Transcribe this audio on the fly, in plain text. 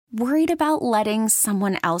Worried about letting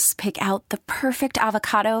someone else pick out the perfect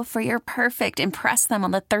avocado for your perfect impress them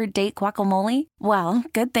on the third date guacamole? Well,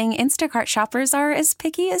 good thing Instacart shoppers are as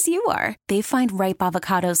picky as you are. They find ripe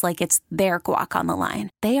avocados like it's their guac on the line.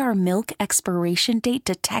 They are milk expiration date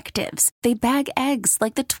detectives. They bag eggs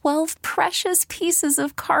like the 12 precious pieces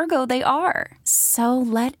of cargo they are. So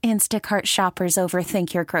let Instacart shoppers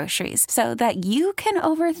overthink your groceries so that you can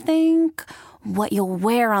overthink what you'll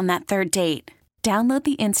wear on that third date. Download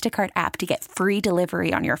the Instacart app to get free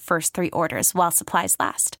delivery on your first 3 orders while supplies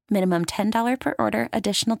last. Minimum $10 per order.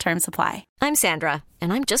 Additional terms apply. I'm Sandra,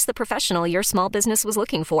 and I'm just the professional your small business was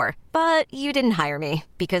looking for. But you didn't hire me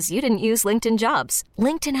because you didn't use LinkedIn Jobs.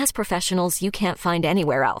 LinkedIn has professionals you can't find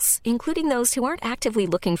anywhere else, including those who aren't actively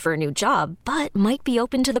looking for a new job, but might be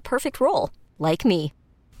open to the perfect role, like me.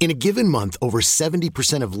 In a given month, over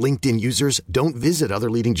 70% of LinkedIn users don't visit other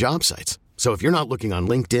leading job sites. So if you're not looking on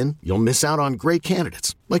LinkedIn, you'll miss out on great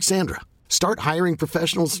candidates like Sandra. Start hiring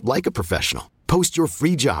professionals like a professional. Post your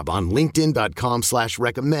free job on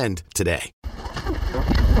linkedin.com/recommend today. The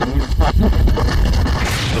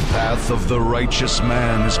path of the righteous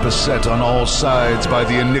man is beset on all sides by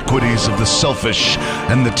the iniquities of the selfish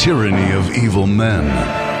and the tyranny of evil men.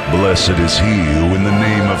 Blessed is he who in the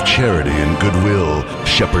name of charity and goodwill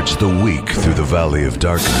shepherds the weak through the valley of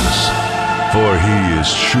darkness. For he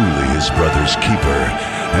is truly his brother's keeper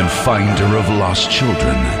and finder of lost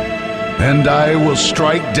children. And I will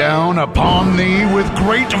strike down upon thee with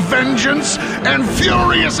great vengeance and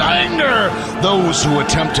furious anger those who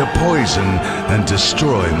attempt to poison and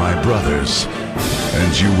destroy my brothers.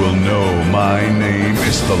 And you will know my name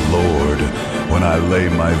is the Lord when I lay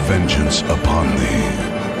my vengeance upon thee.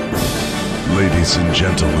 Ladies and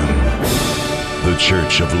gentlemen, the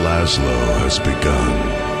Church of Laszlo has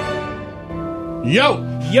begun. Yo!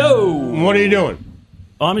 What are you doing?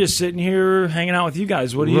 Oh, I'm just sitting here hanging out with you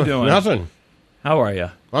guys. What are you doing? Nothing. How are you?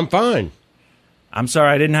 I'm fine. I'm sorry,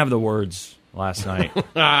 I didn't have the words last night. It's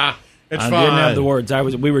I fine. didn't have the words.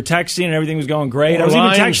 We were texting and everything was going great. I was even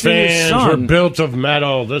Lions texting your fans son. We're built of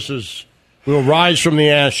metal. We'll rise from the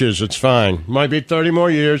ashes. It's fine. Might be 30 more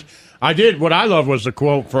years. What I love was the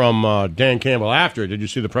quote from Dan Campbell after. Did you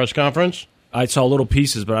see the press conference? I saw little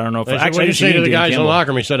pieces, but I don't know if What actually did you say to the guys in the locker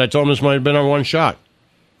room? He said, I told him this might have been our one shot.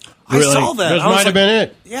 Really? I saw that. This might have been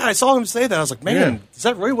it. Yeah, I saw him say that. I was like, man, is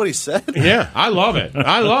that really what he said? Yeah, I love it.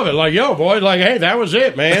 Like, yo, boy, like, hey, that was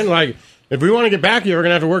it, man. Like, if we want to get back here, we're going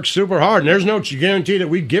to have to work super hard. And there's no guarantee that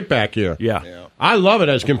we get back here. Yeah. I love it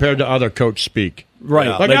as compared to other coach speak. Right.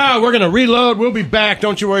 Like, we're going to reload. We'll be back.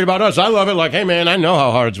 Don't you worry about us. I love it. Like, hey, man, I know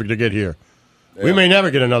how hard it's to get here. Yeah. We may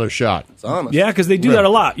never get another shot. It's honest. Yeah, because they do that a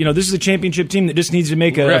lot. You know, this is a championship team that just needs to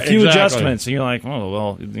make a few adjustments. And you're like, oh,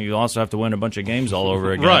 well, you also have to win a bunch of games all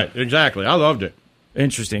over again. Right, exactly. I loved it.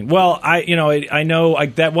 Interesting. Well, I know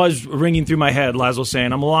that was ringing through my head, Laszlo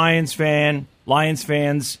saying, I'm a Lions fan. Lions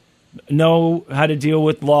fans know how to deal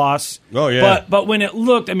with loss. Oh, yeah. But when it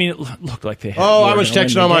looked like they had. I was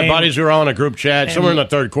texting all my buddies who were all in a group chat. Somewhere in the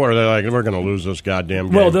third quarter, they're like, we're going to lose this goddamn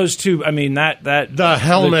game. Well, those two, I mean, the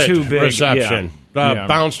helmet two big, reception. Yeah.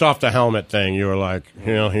 Bounced off the helmet thing. You were like,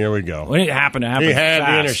 here we go. When it happened, He had fast.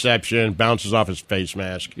 the interception, bounces off his face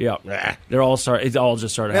mask. Yeah. Ah. It all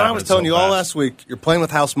just started happening. I was telling you all fast. last week, you're playing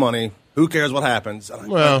with house money. Who cares what happens?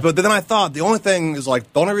 But then I thought the only thing is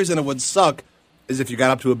like the only reason it would suck is if you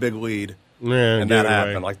got up to a big lead. Yeah, and that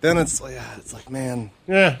happened. Like then it's like man.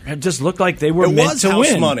 Yeah. It just looked like they were meant to win. It was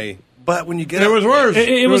house money. But when you get it was worse.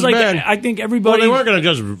 It was like bad. I think everybody. Well, they weren't going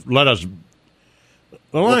to just let us.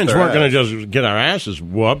 The Lions weren't going to just get our asses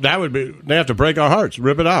whooped. That would be. They have to break our hearts,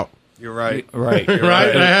 rip it out. You're right. Right. You're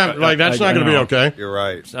right. They have, that's not going to be okay. You're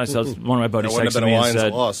right. So one of my buddies texted me and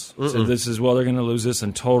said, "This is they're going to lose this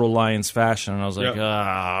in total Lions fashion." And I was like,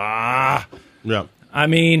 Yeah. I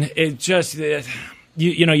mean, it just.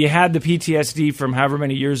 You had the PTSD from however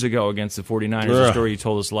many years ago against the 49ers, the story you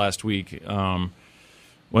told us last week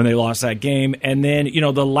when they lost that game. And then,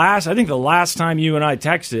 the last time you and I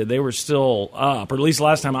texted, they were still up, or at least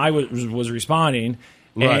last time I was responding.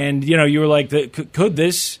 Right. And, you were like, could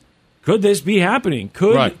this be happening?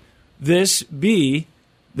 Could this be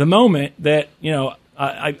the moment that,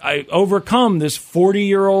 I overcome this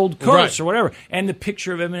 40-year-old curse or whatever? And the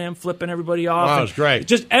picture of Eminem flipping everybody off. That was great.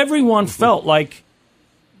 Just everyone felt like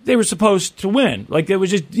they were supposed to win. Like it was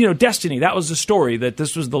just, destiny. That was the story, that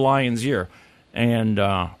this was the Lions' year. And,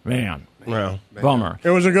 man, bummer. It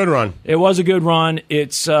was a good run. It was a good run.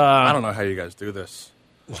 It's I don't know how you guys do this.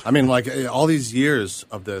 I mean, like all these years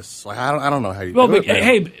of this, like I don't know how you. Well, do but it, man.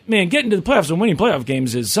 hey, man, getting to the playoffs and winning playoff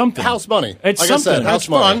games is something. House money. It's like something. I said, house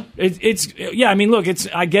money. It's yeah. I mean, look,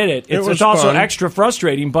 I get it. It's also fun. extra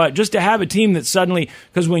frustrating, but just to have a team that suddenly,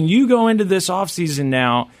 because when you go into this offseason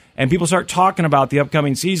now and people start talking about the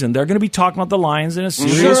upcoming season, they're going to be talking about the Lions in a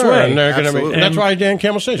serious way. And they're going to be. That's why Dan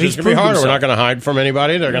Campbell says it's going to be harder. We're not going to hide from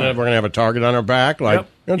anybody. We're going to have a target on our back. Like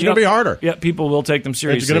it's going to be harder. Yeah, people will take them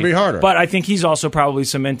seriously. It's going to be harder. But I think he's also probably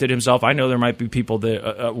cemented himself. I know there might be people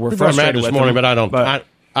that were People frustrated are mad this with morning, him, but I don't.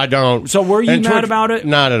 I don't. So were you and mad about it?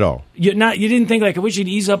 Not at all. You didn't think like I wish he'd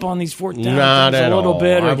ease up on these fourth downs Not at a little all.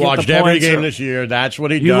 bit. Or I've get watched the every points game or, this year. That's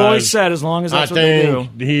what he does. You've always said as long as that's what they do.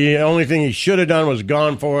 The only thing he should have done was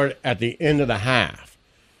gone for it at the end of the half.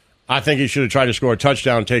 I think he should have tried to score a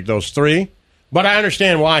touchdown and take those 3. But I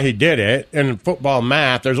understand why he did it. In football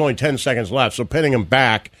math, there's only 10 seconds left, so pinning him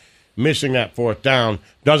back, missing that fourth down,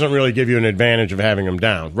 doesn't really give you an advantage of having him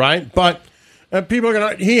down, right? But people are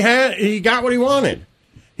going to – he got what he wanted.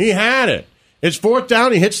 He had it. It's fourth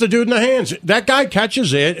down. He hits the dude in the hands. That guy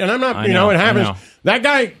catches it, and I'm not – it happens. That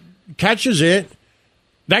guy catches it.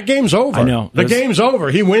 That game's over. I know. The game's over.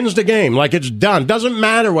 He wins the game. Like, it's done. Doesn't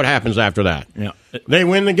matter what happens after that. Yeah. They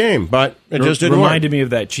win the game, but it just didn't reminded work. me of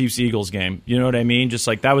that Chiefs-Eagles game. You know what I mean? Just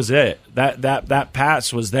like that was it. That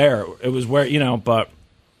pass was there. It was where, but...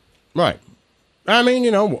 Right. I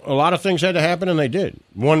mean, a lot of things had to happen, and they did.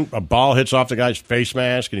 A ball hits off the guy's face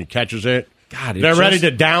mask, and he catches it. God, they're ready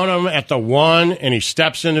to down him at the 1, and he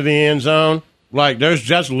steps into the end zone. Like, there's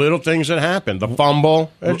just little things that happen. The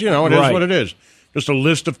fumble, it is what it is. Just a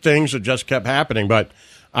list of things that just kept happening, but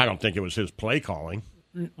I don't think it was his play calling.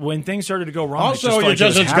 When things started to go wrong, Also, it's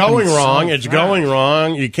going wrong. So it's going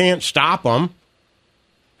wrong. You can't stop them.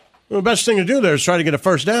 Well, the best thing to do there is try to get a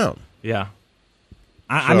first down. Yeah.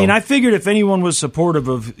 I mean, I figured if anyone was supportive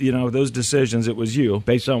of those decisions, it was you,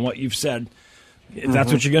 based on what you've said. If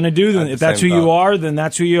that's what you're going to do, then if that's who you are, then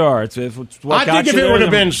that's who you are. It's what I think if it would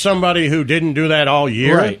have been somebody who didn't do that all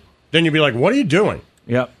year, right, then you'd be like, what are you doing?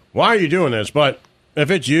 Yep. Why are you doing this? But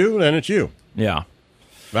if it's you, then it's you. Yeah.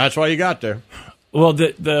 That's why you got there. Well,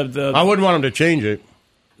 I wouldn't want them to change it.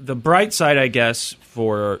 The bright side, I guess,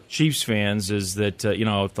 for Chiefs fans is that,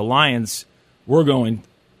 if the Lions were going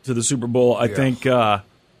to the Super Bowl, I think,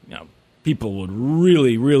 people would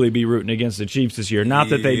really, really be rooting against the Chiefs this year. Not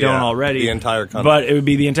that they don't already. The entire country. But it would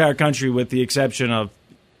be the entire country with the exception of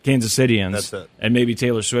Kansas Cityans. That's it. And maybe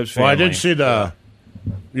Taylor Swift's family. Well, I did see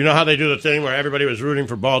you know how they do the thing where everybody was rooting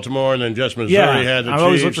for Baltimore and then just Missouri had the Chiefs? I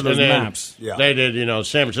always look for those and then maps. Yeah. They did,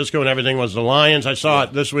 San Francisco and everything was the Lions. I saw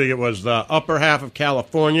it this week. It was the upper half of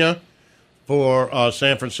California for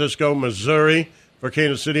San Francisco, Missouri for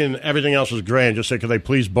Kansas City, and everything else was gray. And just say, could they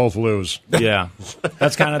please both lose? Yeah.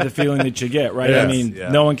 That's kind of the feeling that you get, right? Yes. I mean,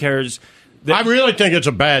 no one cares. I really think it's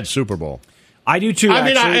a bad Super Bowl. I do too, I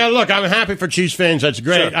mean, actually. look, I'm happy for Chiefs fans. That's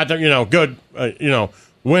great. Sure. I think, good,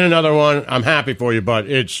 win another one. I'm happy for you, but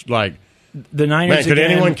it's like, the Niners. man, could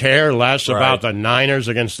again, anyone care less Right. about the Niners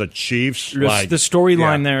against the Chiefs? The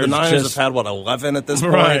storyline there The is Niners just, have had, 11 at this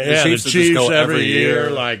point? Right, The yeah, Chiefs, the just Chiefs go every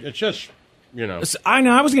year. Like, it's just, I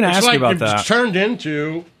know. I was going to ask it's you like about that. it's turned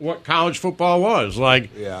into what college football was.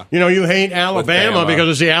 Like, Yeah. You hate Alabama Bama. because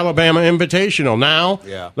it's the Alabama Invitational. Now,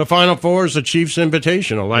 the Final Four is the Chiefs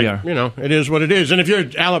Invitational. Like, it is what it is. And if you're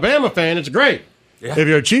an Alabama fan, it's great. Yeah. If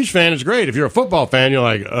you're a Chiefs fan, it's great. If you're a football fan, you're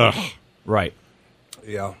like, ugh. Right.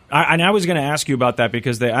 Yeah. I was going to ask you about that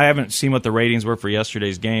because I haven't seen what the ratings were for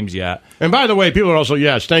yesterday's games yet. And by the way, people are also,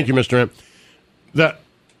 yes, thank you, Mr. Imp.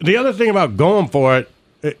 The other thing about going for it,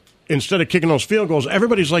 instead of kicking those field goals,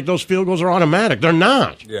 everybody's like, those field goals are automatic. They're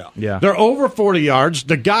not. Yeah. They're over 40 yards.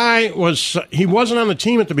 The guy he wasn't on the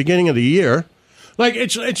team at the beginning of the year. Like,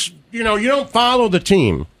 it's you don't follow the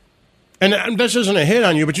team. And this isn't a hit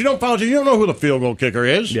on you, but you don't know who the field goal kicker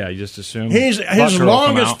is. Yeah, you just assume. His Butker will come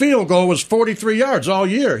longest out. field goal was 43 yards all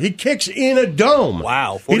year. He kicks in a dome.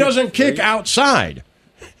 Wow. He doesn't kick outside.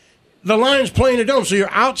 The Lions play in a dome, so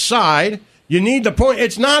you're outside. You need the point.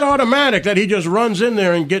 It's not automatic that he just runs in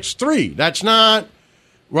there and gets 3. That's not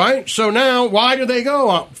right. So now, why do they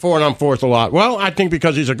go for it on fourth a lot? Well, I think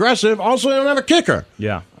because he's aggressive. Also, they don't have a kicker.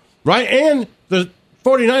 Yeah. Right? And the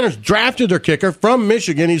 49ers drafted their kicker from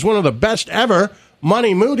Michigan. He's one of the best ever,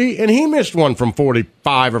 Money Moody, and he missed one from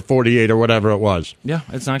 45 or 48 or whatever it was. Yeah,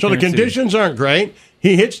 it's not So the guaranteed. conditions aren't great.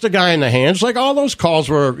 He hits the guy in the hands. Like, all those calls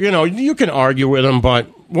were, you can argue with him, but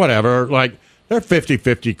whatever. Like, they're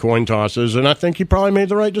 50-50 coin tosses, and I think he probably made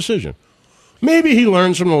the right decision. Maybe he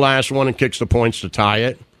learns from the last one and kicks the points to tie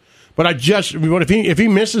it. But if he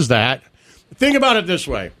misses that, think about it this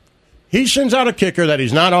way. He sends out a kicker that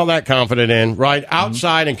he's not all that confident in, right,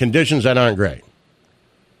 outside in conditions that aren't great.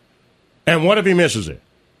 And what if he misses it?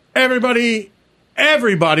 Everybody,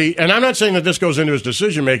 and I'm not saying that this goes into his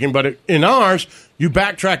decision-making, but in ours, you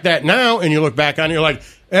backtrack that now, and you look back on it, you're like,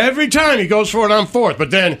 every time he goes for it on fourth.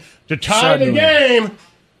 But then to tie the game,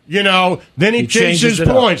 then he changes his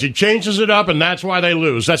points. He changes it up, and that's why they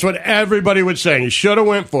lose. That's what everybody was saying. He should have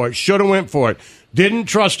went for it. Didn't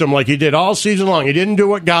trust him like he did all season long. He didn't do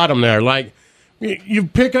what got him there. Like, you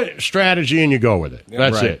pick a strategy and you go with it.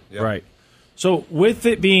 That's it. Yep. Right. So with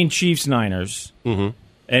it being Chiefs-Niners, and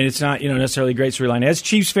it's not necessarily a great storyline, as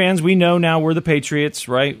Chiefs fans, we know now we're the Patriots,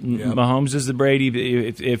 right? Yep. Mahomes is the Brady.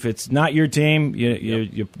 If it's not your team,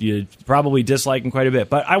 you probably dislike him quite a bit.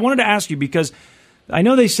 But I wanted to ask you, because I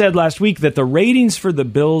know they said last week that the ratings for the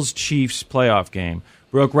Bills-Chiefs playoff game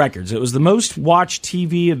broke records. It was the most watched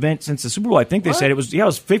TV event since the Super Bowl. I think they said it was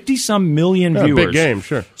 50-some million viewers. Big game,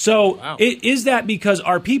 sure. So is that because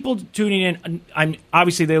are people tuning in?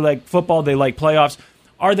 Obviously, they like football. They like playoffs.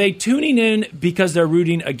 Are they tuning in because they're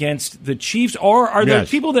rooting against the Chiefs? Or are there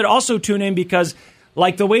people that also tune in because,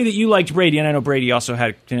 like the way that you liked Brady, and I know Brady also had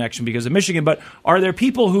a connection because of Michigan, but are there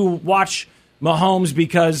people who watch Mahomes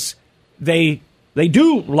because they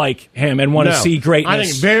do like him and want to see greatness? I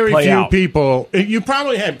think very play few out. people. You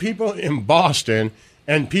probably had people in Boston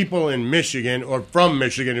and people in Michigan or from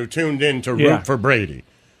Michigan who tuned in to root for Brady.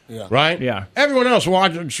 Yeah. Right? Yeah. Everyone else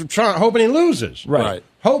watching, hoping he loses. Right.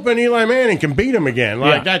 Hoping Eli Manning can beat him again.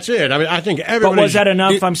 That's it. I mean, I think everybody. But was that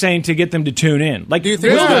enough, I'm saying, to get them to tune in? Like, do you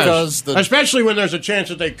think it's because especially when there's a chance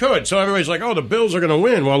that they could. So everybody's like, oh, the Bills are going to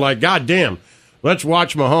win. Well, like, goddamn, let's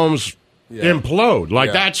watch Mahomes implode.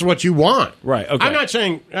 Like, that's what you want. Right, okay. I'm not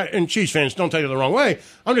saying, and Chiefs fans, don't take it the wrong way.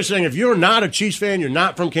 I'm just saying if you're not a Chiefs fan, you're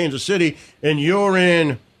not from Kansas City, and you're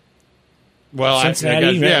in,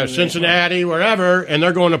 Cincinnati, Cincinnati, wherever, and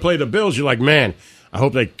they're going to play the Bills, you're like, man, I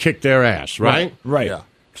hope they kick their ass, right? Right. Yeah.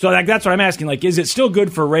 So that's what I'm asking. Like, is it still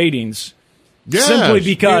good for ratings? Yes. Simply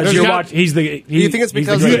because you're watching. Do you think it's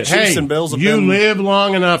because the Chiefs and Bills have been... live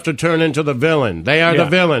long enough to turn into the villain. They are the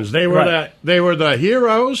villains. They were the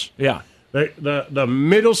heroes. Yeah. The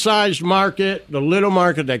middle-sized market, the little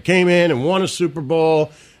market that came in and won a Super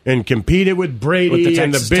Bowl and competed with Brady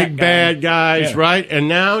and the big bad guys, right? And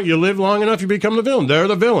now you live long enough, you become the villain. They're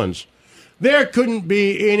the villains. There couldn't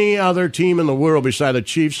be any other team in the world beside the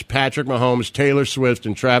Chiefs, Patrick Mahomes, Taylor Swift,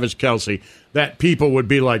 and Travis Kelce that people would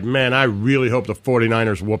be like, man, I really hope the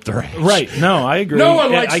 49ers whoop their ass. Right. No, I agree. No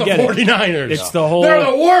one likes the 49ers. It's the whole... They're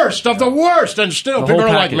the worst of the worst. And still people are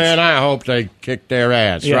like, man, I hope they kick their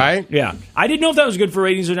ass, right? Yeah. I didn't know if that was good for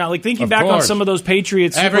ratings or not. Like, thinking back on some of those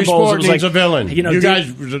Patriots Every Super Bowls, sport needs a villain. You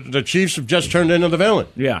guys, the Chiefs have just turned into the villain.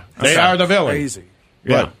 Yeah. They are the villain. Crazy.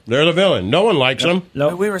 Yeah, they're the villain. No one likes them.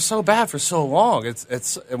 No, we were so bad for so long.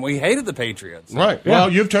 And we hated the Patriots. Right. Yeah.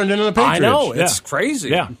 Well, you've turned into the Patriots. I know. It's crazy.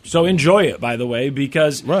 Yeah. So enjoy it, by the way,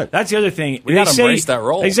 because that's the other thing. We got to embrace that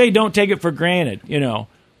role. They say don't take it for granted,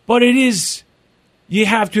 but it is. You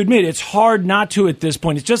have to admit it's hard not to at this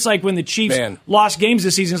point. It's just like when the Chiefs lost games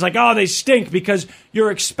this season. It's like, oh, they stink because you're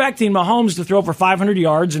expecting Mahomes to throw for 500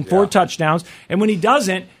 yards and 4 touchdowns, and when he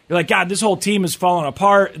doesn't, you're like, God, this whole team is falling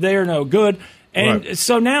apart. They're no good. And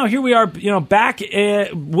so now here we are, back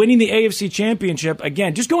winning the AFC Championship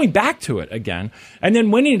again, just going back to it again, and then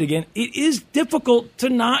winning it again. It is difficult to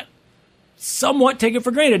not somewhat take it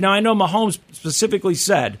for granted. Now, I know Mahomes specifically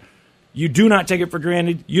said, you do not take it for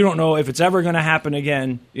granted. You don't know if it's ever going to happen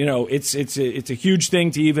again. It's a huge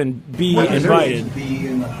thing to even be invited. To be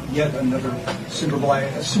in yet another Super Bowl. I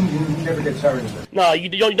assume you never get tired of it. No,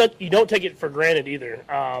 you don't take it for granted either.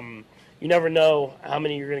 You never know how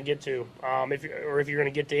many you're going to get to, if you're going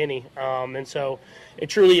to get to any. And so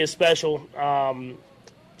it truly is special.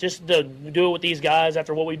 Just to do it with these guys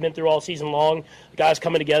after what we've been through all season long, guys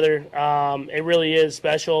coming together, it really is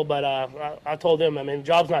special. But I told them, the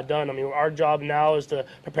job's not done. Our job now is to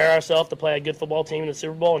prepare ourselves to play a good football team in the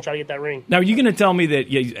Super Bowl and try to get that ring. Now, are you going to tell me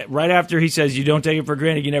that right after he says you don't take it for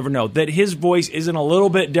granted, you never know, that his voice isn't a little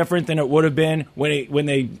bit different than it would have been when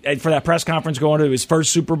they for that press conference going to his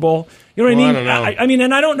first Super Bowl? You know what I mean? I don't know.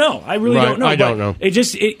 And I don't know. I really don't know. I don't know. It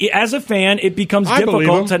just as a fan, it becomes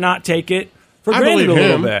difficult to not take it for granted a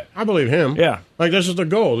little bit. I believe him. Yeah. Like, this is the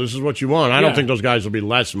goal. This is what you want. I don't think those guys will be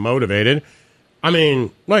less motivated.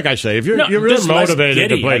 Like I say, if you're really motivated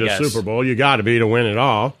to play the Super Bowl, you got to be to win it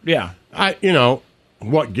all. Yeah.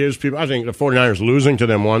 What gives people, I think the 49ers losing to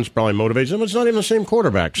them once probably motivates them. It's not even the same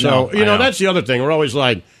quarterback. So, that's the other thing. We're always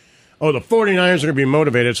like, oh, the 49ers are going to be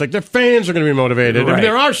motivated. It's like their fans are going to be motivated. Right.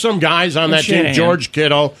 There are some guys on that team, George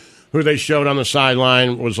Kittle, who they showed on the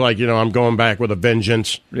sideline, was like, I'm going back with a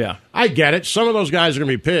vengeance. Yeah. I get it. Some of those guys are going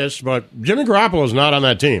to be pissed, but Jimmy Garoppolo's not on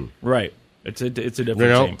that team. Right. It's a different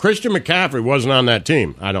team. Christian McCaffrey wasn't on that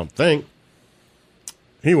team, I don't think.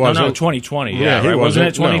 He wasn't. No, 2020. Yeah, Yeah, he right? Wasn't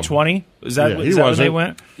it wasn't. 2020? Is that, Yeah, he is that where they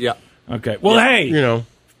wasn't. went? Yeah. Okay. Well, hey, You know,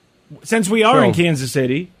 since we are So- in Kansas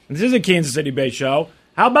City, this is a Kansas City-based show,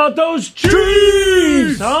 how about those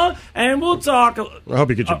Chiefs, huh? And we'll talk. I hope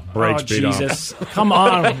you get your brakes beat off. Jesus. Come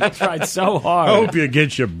on. I tried so hard. I hope you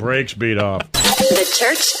get your brakes beat off. The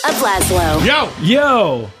Church of Laszlo.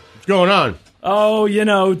 Yo. What's going on?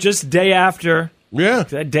 Oh, just day after. Yeah.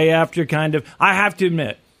 That day after kind of. I have to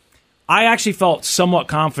admit, I actually felt somewhat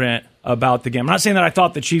confident about the game. I'm not saying that I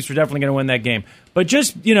thought the Chiefs were definitely going to win that game, but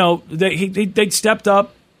just, they'd stepped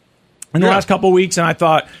up in the last couple of weeks, and I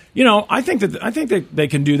thought, I think that they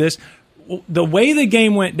can do this. The way the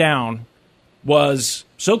game went down was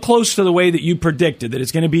so close to the way that you predicted, that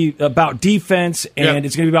it's going to be about defense and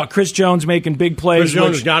it's going to be about Chris Jones making big plays. Chris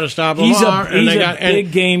Jones has got to stop Lamar. He's a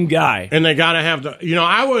big game guy. And they got to have the.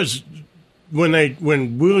 I was when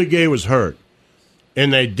Willie Gay was hurt,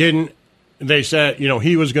 and they said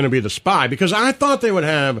he was going to be the spy, because I thought they would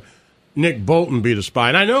have Nick Bolton be the spy,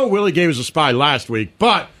 and I know Willie Gay was the spy last week,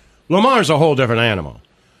 but Lamar's a whole different animal.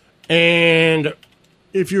 And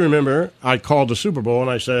if you remember, I called the Super Bowl and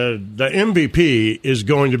I said the MVP is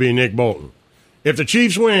going to be Nick Bolton. If the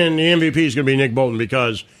Chiefs win, the MVP is going to be Nick Bolton,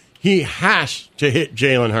 because he has to hit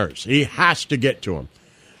Jalen Hurts. He has to get to him.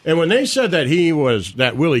 And when they said that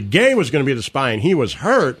Willie Gay was going to be the spy and he was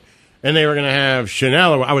hurt, and they were going to have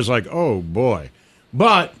Chanel, I was like, oh boy.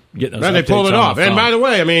 But then they pulled it off. And by the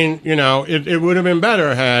way, it would have been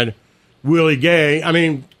better had Willie Gay.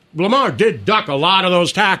 Lamar did duck a lot of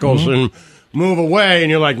those tackles and move away,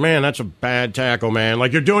 and you're like, man, that's a bad tackle, man.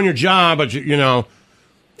 Like, you're doing your job, but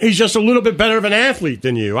he's just a little bit better of an athlete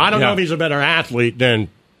than you. I don't know if he's a better athlete than.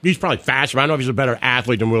 He's probably faster, but I don't know if he's a better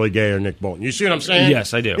athlete than Willie Gay or Nick Bolton. You see what I'm saying?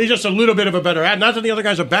 Yes, I do. He's just a little bit of a better athlete. Not that the other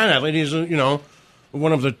guy's a bad athlete. He's,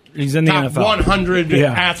 one of the he's in the top NFL. 100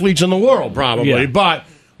 athletes in the world, probably. Yeah. But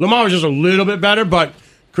Lamar was just a little bit better. But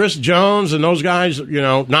Chris Jones and those guys,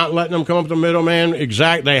 not letting them come up the middle, man,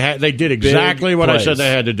 they did exactly what I said they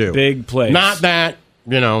had to do. Big plays. Not that,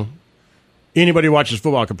 anybody who watches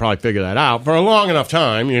football could probably figure that out for a long enough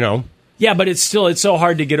time, Yeah, but it's so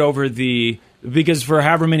hard to get over because for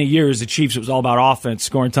however many years, the Chiefs, it was all about offense,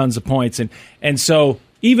 scoring tons of points. And so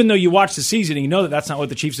even though you watch the season and you know that that's not what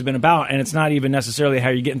the Chiefs have been about, and it's not even necessarily how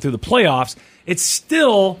you're getting through the playoffs, it's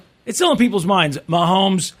still in people's minds.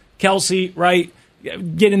 Mahomes, Kelsey, right,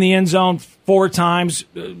 get in the end zone 4 times.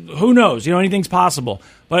 Who knows? Anything's possible.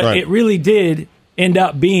 But It really did end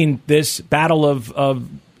up being this battle of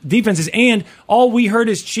defenses. And all we heard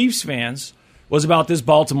as Chiefs fans was about this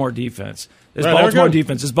Baltimore defense. This Baltimore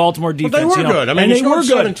defense. But they were good. And they were good.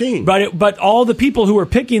 17. But all the people who were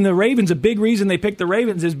picking the Ravens, a big reason they picked the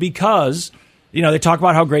Ravens is because they talk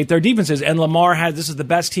about how great their defense is. And Lamar this is the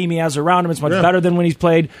best team he has around him. It's much better than when he's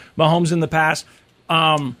played Mahomes in the past.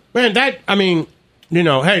 Hey,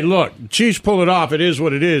 look, Chiefs pull it off. It is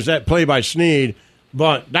what it is. That play by Snead.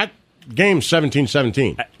 But that game's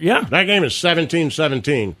 17-17. Yeah. That game is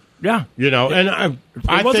 17-17. Yeah. And I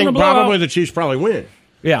think probably the Chiefs probably win.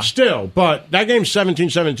 Yeah. Still, but that game's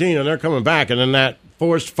 17-17, and they're coming back, and then that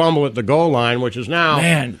forced fumble at the goal line, which is now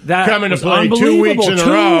coming to play 2 weeks in a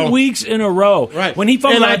row. 2 weeks in a row. Right. When he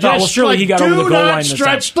fumbled, I thought, well, surely he got over the goal line this time. Do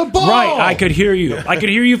not stretch the ball. Right. I could hear you. I could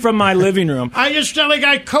hear you from my living room.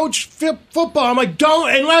 I coach football. I'm like,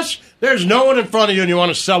 don't, unless there's no one in front of you and you want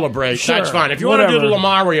to celebrate, that's fine. If you want to do the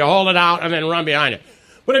Lamar where you hold it out and then run behind it.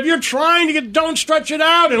 But if you're trying to don't stretch it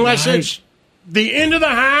out unless it's the end of the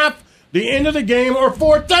half, the end of the game, or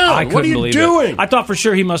 4th down. What are you doing? I thought for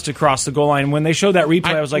sure he must have crossed the goal line. When they showed that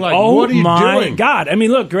replay, I was like, what are you my doing? God.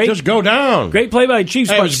 Look, great. Just go down. Great play by the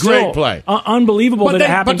Chiefs. It but was still, great play. Unbelievable that it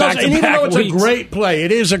happened back to back. And even though it's weeks. a great play,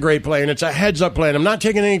 it is a great play, and it's a heads-up play, and I'm not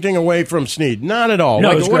taking anything away from Snead. Not at all.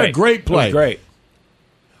 No, it was what great. a great play. It was great.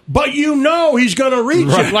 But he's going to reach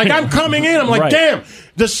it. Like, I'm coming in. I'm like, damn.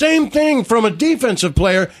 The same thing from a defensive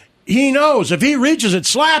player. He knows. If he reaches it,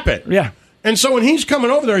 slap it. Yeah. And so when he's coming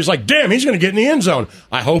over there, he's like, damn, he's going to get in the end zone.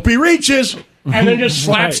 I hope he reaches. And then just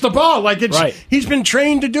slaps the ball. Like, he's been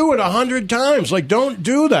trained to do it 100 times. Like, don't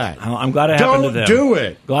do that. I'm glad it happened to them. Don't do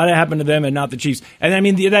it. Glad it happened to them and not the Chiefs. And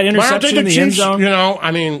that interception in the Chiefs, end zone.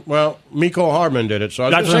 Mecole Hardman did it. So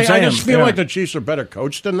I just feel like the Chiefs are better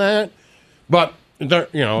coached than that. But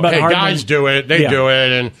guys do it. They do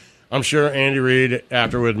it. And I'm sure Andy Reid,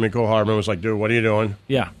 afterward, Mecole Hardman was like, dude, what are you doing?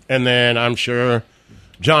 Yeah. And then I'm sure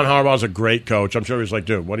John Harbaugh's a great coach. I'm sure he's like,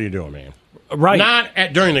 dude, what are you doing, man? Right.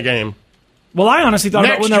 Not during the game. Well, I honestly thought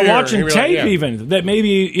Next when they're year, watching tape even, that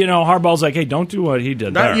maybe, Harbaugh's like, hey, don't do what he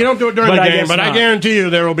did there. You don't do it during the game, but I guarantee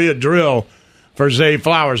you there will be a drill for Zay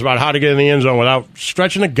Flowers about how to get in the end zone without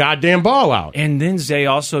stretching the goddamn ball out. And then Zay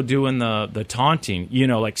also doing the taunting,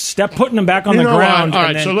 like putting him back on the ground. All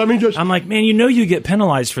right, so let me just... I'm like, man, you get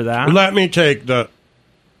penalized for that. Let me take the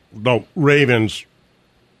Ravens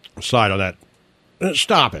side of that.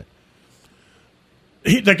 Stop it.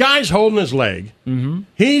 The guy's holding his leg. Mm-hmm.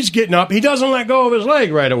 He's getting up. He doesn't let go of his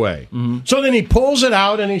leg right away. Mm-hmm. So then he pulls it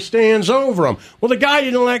out and he stands over him. Well, the guy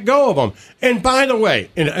didn't let go of him. And by the way,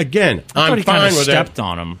 and again, I'm fine with stepped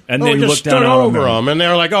on him and then he just looked down over him. And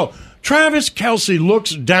they're like, oh, Travis Kelce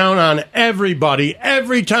looks down on everybody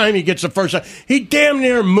every time he gets a first down. He damn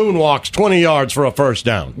near moonwalks 20 yards for a first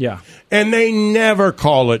down. Yeah. And they never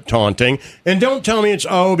call it taunting. And don't tell me it's,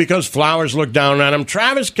 because Flowers looked down on him.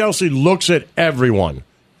 Travis Kelce looks at everyone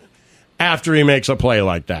after he makes a play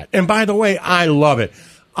like that. And by the way, I love it.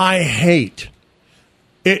 I hate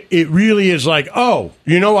it. It really is like,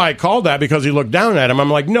 I called that because he looked down at him.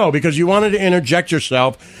 I'm like, no, because you wanted to interject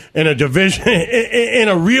yourself in a division, in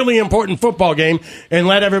a really important football game and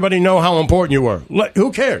let everybody know how important you were.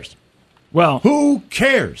 Who cares? Well, who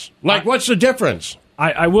cares? What's the difference?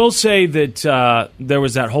 I will say that there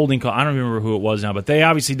was that holding call. I don't remember who it was now, but they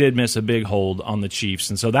obviously did miss a big hold on the Chiefs,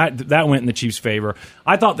 and so that went in the Chiefs' favor.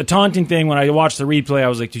 I thought the taunting thing, when I watched the replay, I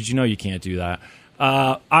was like, did you know you can't do that?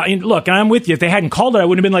 Look, I'm with you. If they hadn't called it, I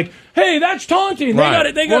wouldn't have been like, hey, that's taunting. They got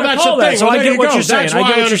it. They got to call that. So I get what you're saying. That's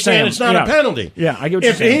why I understand it's not a penalty. Yeah, I get what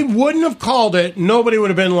you're saying. If he wouldn't have called it, nobody would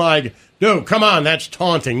have been like, dude, come on, that's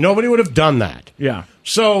taunting. Nobody would have done that. Yeah.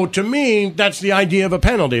 So to me, that's the idea of a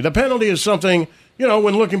penalty. The penalty is something...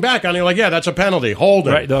 when looking back on it, you're like, yeah, that's a penalty. Hold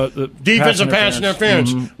it. Right, the defensive pass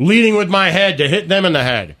interference. Mm-hmm. Leading with my head to hit them in the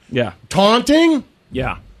head. Yeah. Taunting?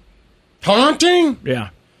 Yeah. Taunting? Yeah.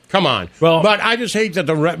 Come on. Well, but I just hate that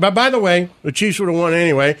but by the way, the Chiefs would have won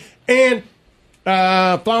anyway. And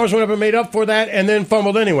Flowers went up and made up for that and then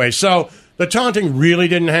fumbled anyway. So the taunting really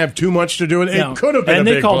didn't have too much to do with it. It could have been a big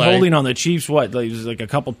play. And they called play. holding on the Chiefs, it was like a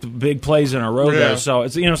couple big plays in a row there. So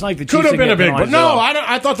it's it's not like the Chiefs could have been a big play. No,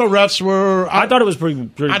 I thought the refs were... I thought it was pretty...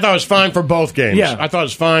 I thought it was fine for both games. Yeah. I thought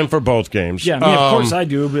it was fine for both games. Yeah, of course I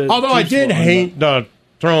do. But although I did hate the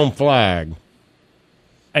thrown flag.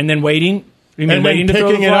 And then waiting... And then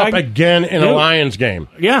picking it up again in a Lions game.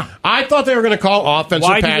 Yeah. I thought they were going to call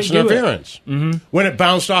offensive pass interference. When it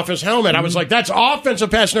bounced off his helmet, I was like, that's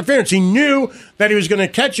offensive pass interference. He knew that he was going to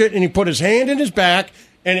catch it, and he put his hand in his back,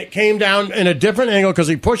 and it came down in a different angle because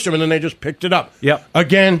he pushed him, and then they just picked it up. Yep.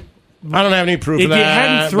 Again, I don't have any proof of that. If you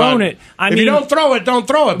hadn't thrown it, if you don't throw it, don't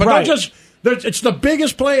throw it. But don't just... It's the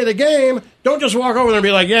biggest play of the game. Don't just walk over there and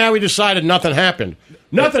be like, yeah, we decided nothing happened.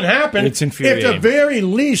 Nothing happened. It's infuriating. At the very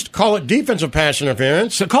least, call it defensive pass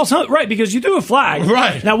interference. So call something, right, because you threw a flag.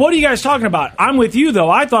 Right. Now, what are you guys talking about? I'm with you, though.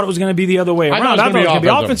 I thought it was going to be the other way around. I thought it was going to be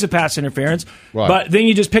offensive pass interference. Right. But then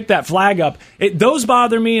you just pick that flag up. Those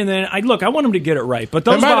bother me, and then, I want them to get it right. But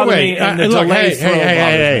those bother me, and the delay throw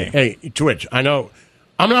bothers me. Hey, Twitch, I know.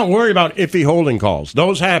 I'm not worried about iffy holding calls.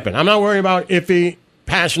 Those happen. I'm not worried about iffy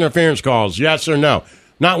pass interference calls, yes or no.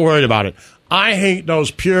 Not worried about it. I hate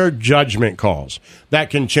those pure judgment calls that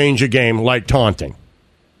can change a game, like taunting.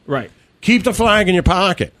 Right. Keep the flag in your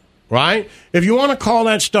pocket, right? If you want to call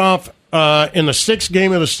that stuff in the sixth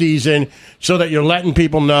game of the season so that you're letting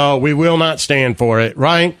people know we will not stand for it,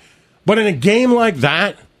 right? But in a game like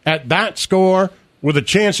that, at that score, with a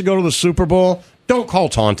chance to go to the Super Bowl, don't call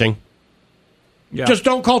taunting. Yeah. Just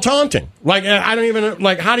don't call taunting. I don't even,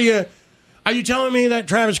 how do you... Are you telling me that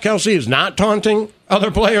Travis Kelce is not taunting other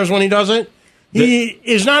players when he does it? He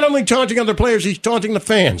is not only taunting other players, he's taunting the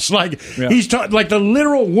fans. He's the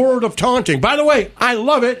literal word of taunting. By the way, I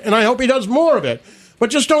love it, and I hope he does more of it. But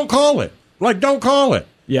just don't call it. Don't call it.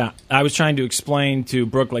 Yeah, I was trying to explain to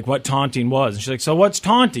Brooke what taunting was, and she's like, "So what's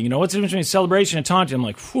taunting? What's the difference between celebration and taunting?" I'm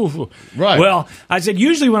like, "Whew." Right. Well, I said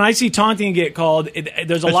usually when I see taunting get called,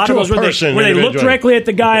 there's a lot of those where they look directly at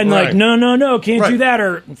the guy and like, "No, can't do that,"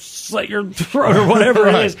 or slit your throat or whatever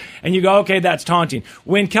it is, and you go, "Okay, that's taunting."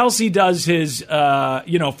 When Kelce does his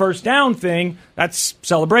first down thing, that's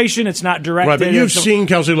celebration. It's not directed. Right, but you've seen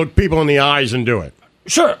Kelce look people in the eyes and do it.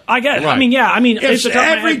 Sure, I get it. Right. It's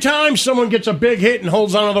every time someone gets a big hit and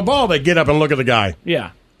holds onto the ball, they get up and look at the guy. Yeah.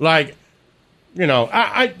 That's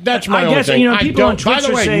my only thing. People on Twitch by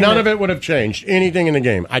the way, saying none of it would have changed anything in the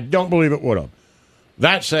game. I don't believe it would have.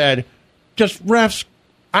 That said, just refs,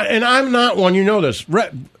 and I'm not one, you know this.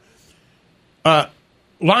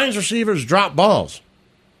 Lions receivers drop balls,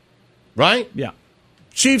 right? Yeah.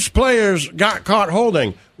 Chiefs players got caught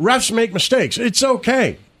holding. Refs make mistakes. It's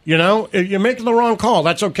okay. If you're making the wrong call,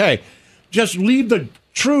 that's okay. Just leave the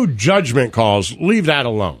true judgment calls, leave that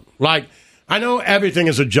alone. I know everything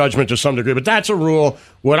is a judgment to some degree, but that's a rule.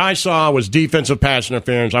 What I saw was defensive pass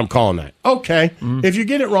interference. I'm calling that. Okay. If you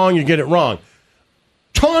get it wrong, you get it wrong.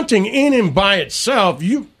 Taunting in and by itself,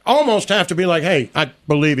 you almost have to be like, hey, I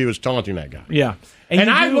believe he was taunting that guy. Yeah. And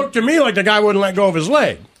I looked to me like the guy wouldn't let go of his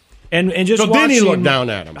leg. And just so then he looked down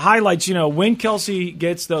at him. Highlights, when Kelsey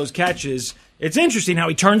gets those catches, it's interesting how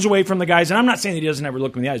he turns away from the guys. And I'm not saying that he doesn't ever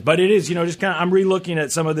look in the eyes, but it is, just kind of, I'm re-looking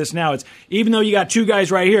at some of this now. It's even though you got two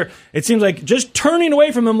guys right here, it seems like just turning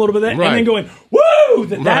away from them a little bit and then going, woo,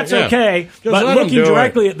 that's okay. But looking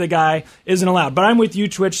directly at the guy isn't allowed. But I'm with you,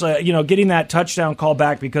 Twitch, getting that touchdown call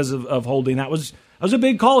back because of holding. That was a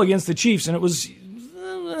big call against the Chiefs. And it was,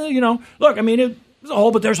 look, I mean, it was a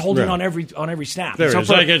hole, but there's holding on every snap. So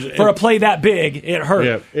for a play that big, it hurt.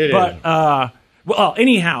 Yeah, it is. Well,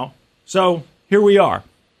 anyhow, so here we are.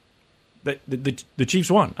 The Chiefs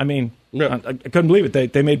won. I mean, I couldn't believe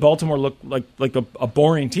it. They made Baltimore look like a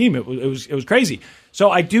boring team. It was crazy.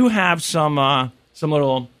 So I do have some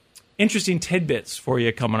little interesting tidbits for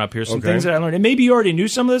you coming up here. Some things that I learned, and maybe you already knew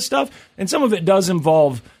some of this stuff, and some of it does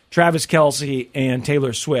involve Travis Kelce and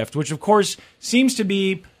Taylor Swift, which of course seems to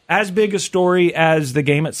be as big a story as the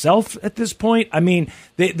game itself at this point. I mean,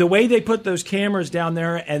 the way they put those cameras down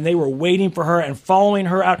there and they were waiting for her and following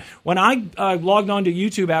her out. When I logged on to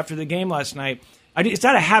YouTube after the game last night, it's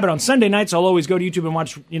not a habit. On Sunday nights, I'll always go to YouTube and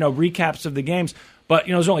watch recaps of the games. But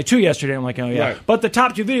there's only two yesterday. I'm like, oh yeah. Right. But the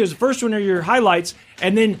top two videos, the first one are your highlights,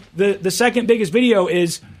 and then the second biggest video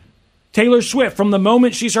is Taylor Swift, from the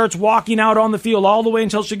moment she starts walking out on the field all the way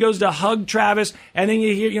until she goes to hug Travis, and then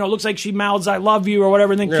you hear, it looks like she mouths "I love you" or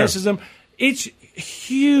whatever, and then kisses him. It's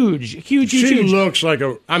huge. She looks like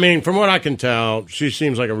from what I can tell, she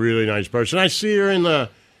seems like a really nice person. I see her in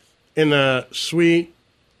the suite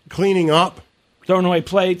cleaning up, throwing away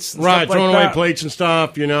plates, throwing away plates and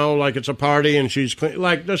stuff. Like it's a party, and she's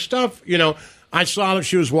like the stuff. I saw that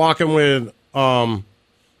she was walking with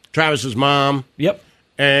Travis's mom. Yep.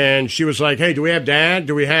 And she was like, hey, do we have Dad?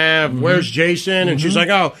 Do we have, where's Jason? And she's like,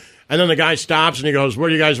 oh. And then the guy stops and he goes, where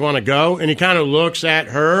do you guys want to go? And he kind of looks at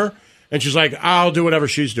her and she's like, I'll do whatever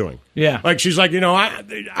she's doing. Yeah. Like, she's like,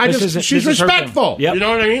 she's respectful. Yep. You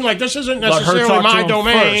know what I mean? Like, this isn't necessarily my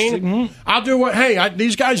domain. I'll do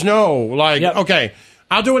these guys know. Like, okay,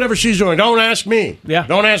 I'll do whatever she's doing. Don't ask me. Yeah.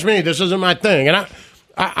 Don't ask me. This isn't my thing. And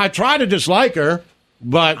I try to dislike her.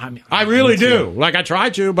 But I really do. Like, I try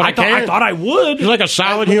to, but I can't. I thought I would. She's like a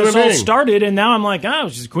solid human being. All started, and now I'm like,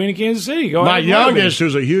 she's the Queen of Kansas City. My youngest,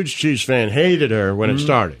 who's a huge Chiefs fan, hated her when it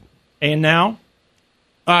started. And now?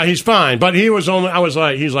 He's fine, but he's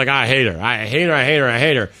like, I hate her. I hate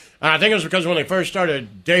her. And I think it was because when they first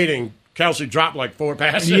started dating, Kelsey dropped like 4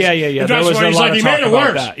 passes. Yeah. There was he's like, he made it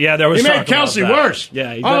worse. That. Yeah, there was. He made Kelsey worse.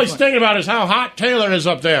 Yeah. All he's thinking about is how hot Taylor is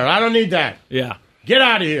up there. I don't need that. Yeah. Get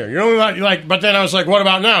out of here. You're only like, but then I was like, what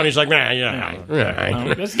about now? And he's like,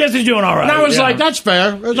 I guess he's doing all right. And I was like, that's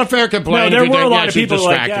fair. There's a fair complaint. No, there were a lot of people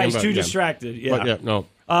like, he's too distracted. Yeah. But no.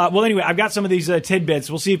 Well, anyway, I've got some of these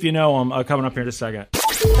tidbits. We'll see if you know them coming up here in a second.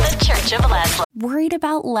 The Church of Laszlo. Worried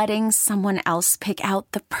about letting someone else pick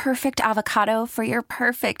out the perfect avocado for your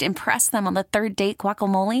perfect impress them on the third date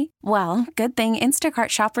guacamole? Well, good thing Instacart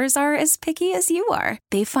shoppers are as picky as you are.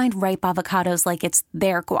 They find ripe avocados like it's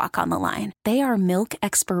their guac on the line. They are milk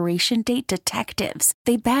expiration date detectives.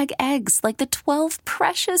 They bag eggs like the 12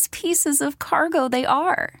 precious pieces of cargo they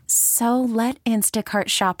are. So let Instacart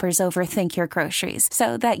shoppers overthink your groceries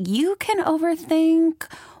so that you can overthink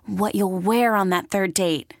what you'll wear on that third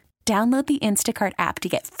date. Download the Instacart app to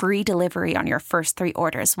get free delivery on your first 3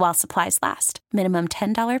 orders while supplies last. Minimum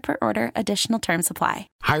 $10 per order. Additional terms apply.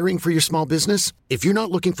 Hiring for your small business? If you're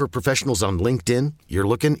not looking for professionals on LinkedIn, you're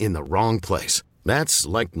looking in the wrong place. That's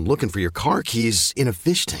like looking for your car keys in a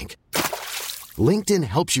fish tank. LinkedIn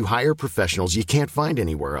helps you hire professionals you can't find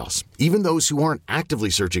anywhere else, even those who aren't actively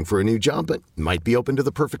searching for a new job but might be open to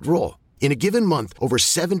the perfect role. In a given month, over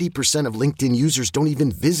 70% of LinkedIn users don't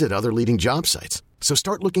even visit other leading job sites. So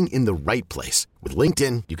start looking in the right place. With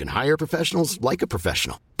LinkedIn, you can hire professionals like a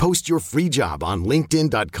professional. Post your free job on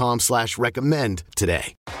linkedin.com/recommend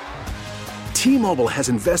today. T-Mobile has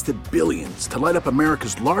invested billions to light up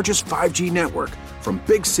America's largest 5G network, from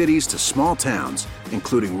big cities to small towns,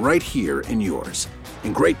 including right here in yours.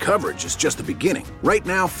 And great coverage is just the beginning. Right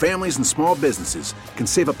now, families and small businesses can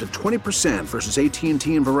save up to 20% versus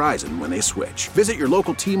AT&T and Verizon when they switch. Visit your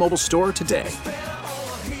local T-Mobile store today.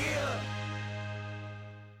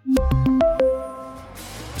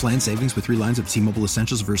 Plan savings with 3 lines of T-Mobile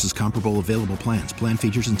Essentials versus comparable available plans. Plan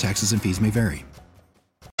features and taxes and fees may vary.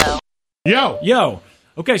 Yo.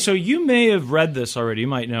 Okay, so you may have read this already. You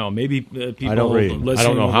might know. Maybe people I don't read. listening. I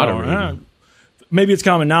don't know how to read. maybe it's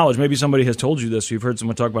common knowledge. Maybe somebody has told you this. You've heard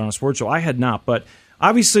someone talk about it on a sports show. I had not. But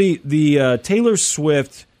obviously, the Taylor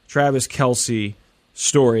Swift, Travis Kelce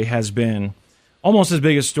story has been almost as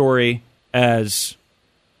big a story as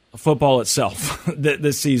football itself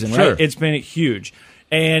this season, right? It's been huge.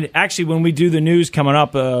 And actually, when we do the news coming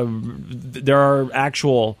up, there are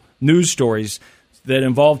actual news stories that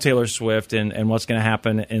involve Taylor Swift and what's going to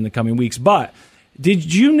happen in the coming weeks. But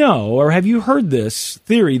did you know, or have you heard this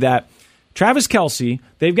theory that Travis Kelce,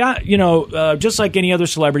 they've got, just like any other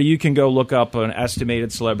celebrity, you can go look up an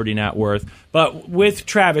estimated celebrity net worth. But with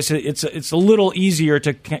Travis, it's a little easier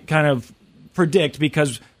to kind of predict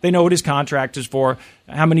because they know what his contract is for,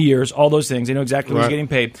 how many years, all those things. They know exactly what he's getting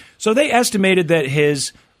paid. So they estimated that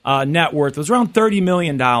his net worth was around $30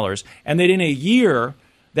 million, and that in a year,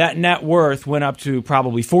 that net worth went up to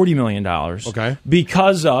probably $40 million. Okay.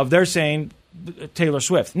 Because of, they're saying, Taylor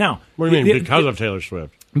Swift. Now, what do you mean, because of Taylor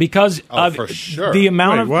Swift? Because of for sure. the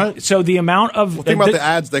amount Wait, of what? So the amount of think about the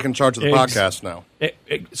ads they can charge the podcast now.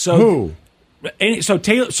 So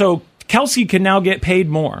Kelce can now get paid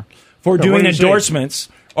more for doing endorsements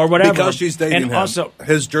or whatever because she's dating him. Also,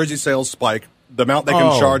 his jersey sales spike. The amount they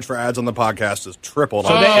can charge for ads on the podcast is tripled.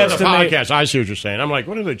 So they estimate the podcast. I see what you're saying. I'm like,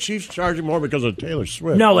 what are the Chiefs charging more because of Taylor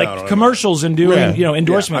Swift? No, like commercials and doing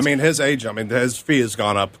endorsements. Yeah. His fee has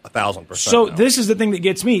gone up 1,000%. So this is the thing that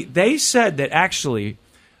gets me. They said that actually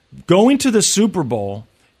going to the Super Bowl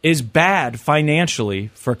is bad financially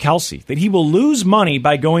for Kelce, that he will lose money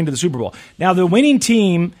by going to the Super Bowl. Now, the winning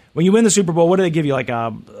team, when you win the Super Bowl, what do they give you? Like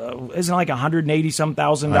isn't it like $180-some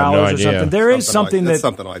thousand or something? There is something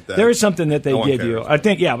like that. There is something that they give you. I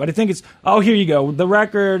think, but I think it's here you go. The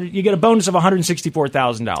record, you get a bonus of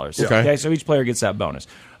 $164,000. Okay, so each player gets that bonus.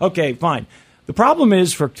 Okay, fine. The problem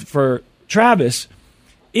is for Travis,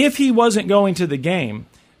 if he wasn't going to the game,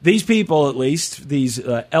 these people, at least, these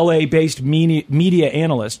L.A.-based media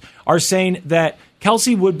analysts, are saying that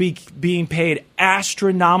Kelce would be being paid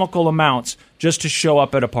astronomical amounts just to show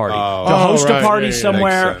up at a party, to host a party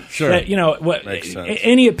somewhere. Sure. That,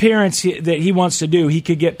 any appearance that he wants to do, he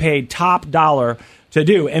could get paid top dollar to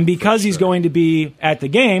do. And because he's going to be at the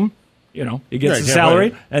game, he gets his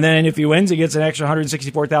salary, and then if he wins, he gets an extra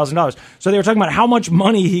 $164,000. So they were talking about how much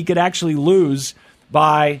money he could actually lose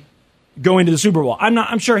by going to the Super Bowl.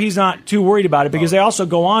 I'm sure he's not too worried about it because they also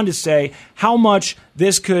go on to say how much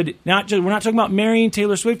this could we're not talking about marrying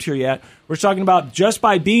Taylor Swift here yet. We're talking about just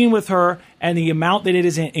by being with her and the amount that it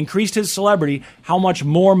has increased his celebrity, how much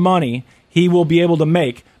more money he will be able to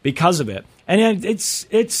make because of it. And it's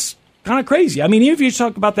kind of crazy. I mean, even if you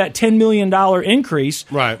talk about that $10 million increase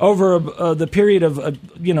over the period of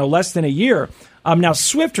less than a year. Now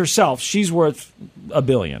Swift herself, she's worth $1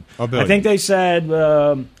 billion. I think they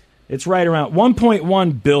said. It's right around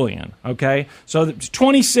 $1.1 billion, okay? So it's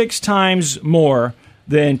 26 times more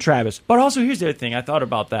than Travis. But also, here's the other thing. I thought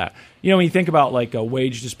about that. When you think about, like, a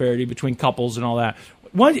wage disparity between couples and all that,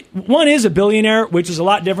 one is a billionaire, which is a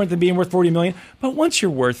lot different than being worth $40 million. But once you're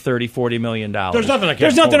worth $30-40 million, there's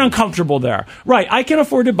nothing uncomfortable there. Right, I can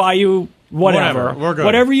afford to buy you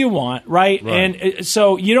whatever you want, right? And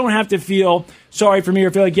so you don't have to feel sorry for me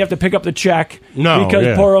or feel like you have to pick up the check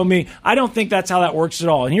because poor old me. I don't think that's how that works at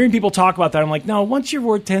all. And hearing people talk about that, I'm like, no, once you're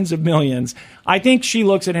worth tens of millions, I think she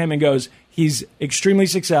looks at him and goes, he's extremely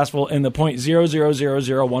successful in the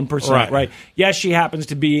 0.00001%, right? Yes, she happens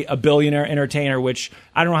to be a billionaire entertainer, which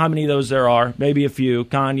I don't know how many of those there are. Maybe a few.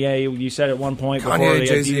 Kanye, you said at one point. Kanye,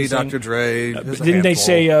 Jay-Z, Dr. Dre. Didn't they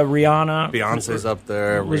say Rihanna? Beyonce's up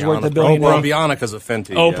there. Was worth $1 billion. Oprah. Bianca's a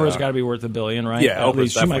Fenty. Oprah's got to be worth $1 billion, right? Yeah, at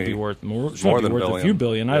least she might be worth more. She might be worth a few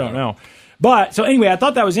billion. I don't know. But, so anyway, I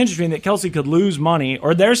thought that was interesting that Kelce could lose money,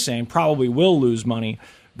 or they're saying probably will lose money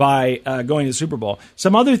by going to the Super Bowl.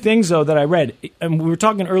 Some other things, though, that I read, and we were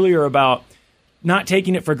talking earlier about not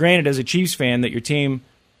taking it for granted as a Chiefs fan that your team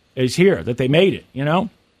is here, that they made it,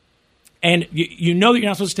 And you know that you're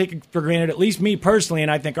not supposed to take it for granted, at least me personally, and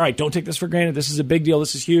I think, all right, don't take this for granted. This is a big deal.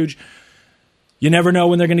 This is huge. You never know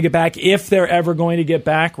when they're going to get back, if they're ever going to get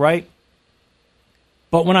back, right?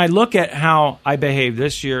 But when I look at how I behaved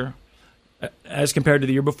this year, as compared to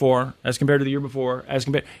the year before, now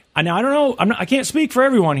I don't know, I can't speak for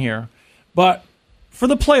everyone here, but for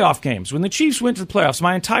the playoff games, when the Chiefs went to the playoffs,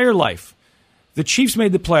 my entire life, the Chiefs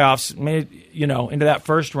made the playoffs, into that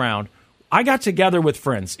first round. I got together with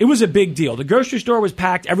friends. It was a big deal. The grocery store was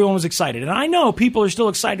packed. Everyone was excited. And I know people are still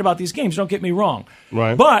excited about these games. Don't get me wrong.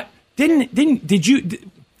 Right. But did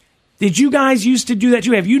you guys used to do that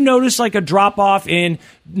too? Have you noticed like a drop off in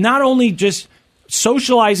not only just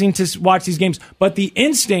socializing to watch these games, but the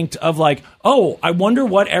instinct of like, oh, I wonder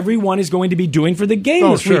what everyone is going to be doing for the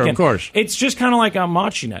game this weekend. Of course. It's just kind of like I'm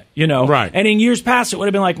watching it, you know? Right. And in years past, it would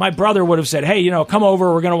have been like my brother would have said, hey, you know, come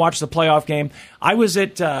over, we're going to watch the playoff game. I was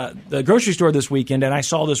at the grocery store this weekend, and I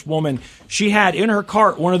saw this woman. She had in her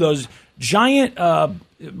cart one of those giant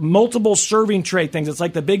multiple serving tray things. It's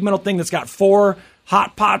like the big metal thing that's got 4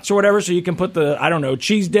 hot pots or whatever, so you can put the, I don't know,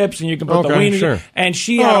 cheese dips, and you can put the wiener. Sure. And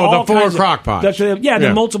she had all the 4 kinds crock pots.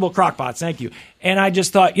 The multiple crock pots. Thank you. And I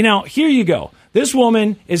just thought, you know, here you go. This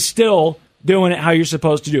woman is still doing it how you're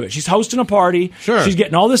supposed to do it. She's hosting a party. Sure. She's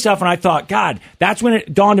getting all this stuff, and I thought, God, that's when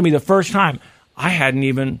it dawned on me the first time. I hadn't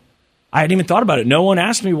even thought about it. No one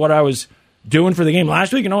asked me what I was doing for the game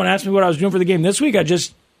last week, and no one asked me what I was doing for the game this week. I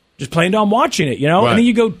just planned on watching it, you know? Right. And then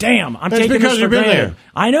you go, damn, I'm taking because this for you've been granted. there.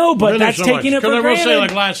 I know, but that's taking it for granted. Because I will say, like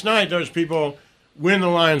granted. last night, there's people, when the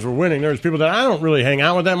Lions were winning, there's people that I don't really hang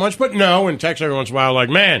out with that much, but know and text every once in a while, like,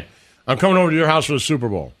 man, I'm coming over to your house for the Super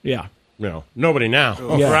Bowl. Yeah. You know, nobody now,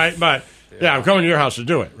 Yeah. right? But, yeah, I'm coming to your house to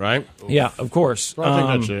do it, right? Yeah, of course. So I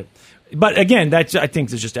think that's it. But again, I think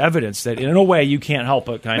there's just evidence that in a way you can't help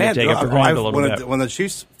but kind of take it for granted a little bit. When the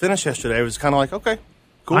Chiefs finished yesterday, it was kind of like, okay,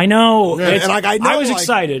 cool. I know. Yeah, and like, I was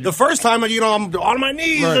excited. The first time, you know, I'm on my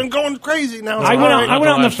knees and going crazy now. I went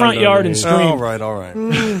out in the front yard and screamed. All right.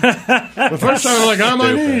 The first time, I'm like, on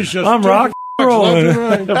my knees. Just I'm rocking and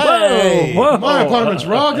rolling. Hey, Whoa. my apartment's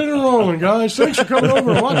rocking and rolling, guys. Thanks for coming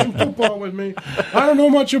over and watching football with me. I don't know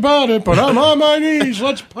much about it, but I'm on my knees.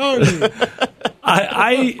 Let's party.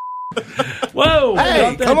 Whoa.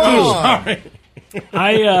 Hey, come on. Sorry.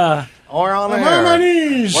 We're on air. I'm on my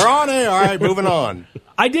knees. We're on air. All right, moving on.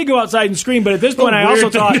 I did go outside and scream, but at this point, I also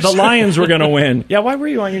thought the Lions were going to win. Yeah, why were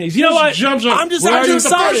you on your knees? You know what? Jumps up. I'm just the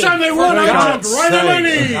excited. first time they won, I jumped right on my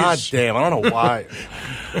knees. God damn, I don't know why.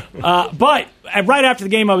 But right after the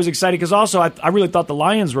game, I was excited because also I really thought the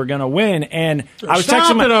Lions were going to win. And I was Stop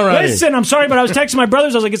texting it already. Listen, I'm sorry, but I was texting my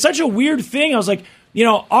brothers. I was like, it's such a weird thing. I was like, you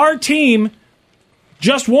know, our team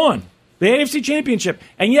just won the AFC Championship,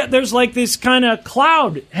 and yet there's like this kind of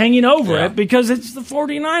cloud hanging over it because it's the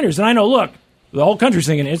 49ers. And I know, look, the whole country's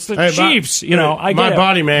thinking it's the Chiefs. You know, I get my it,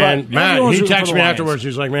 body, man, but Matt, everyone's he rooting for texted the me Lions. afterwards.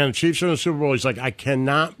 He's like, man, the Chiefs are in the Super Bowl. He's like, I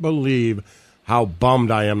cannot believe how bummed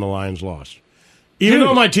I am the Lions lost. Even Dude,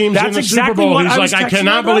 though my team's in the exactly Super Bowl, what he's was like, I texting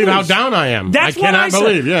cannot my believe how brothers. down I am. That's I cannot what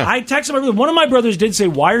believe, said. I texted my brother. One of my brothers did say,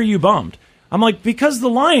 why are you bummed? I'm like, because the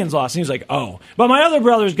Lions lost. And he was like, oh. But my other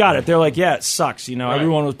brothers got it. They're like, yeah, it sucks. You know,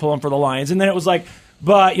 everyone was pulling for the Lions. And then it was like,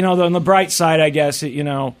 but, you know, on the bright side, I guess, you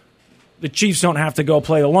know, the Chiefs don't have to go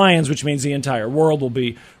play the Lions, which means the entire world will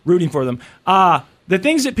be rooting for them. The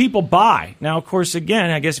things that people buy. Now, of course,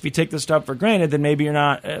 again, I guess if you take this stuff for granted, then maybe you're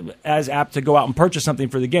not as apt to go out and purchase something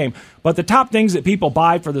for the game. But the top things that people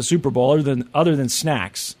buy for the Super Bowl, other than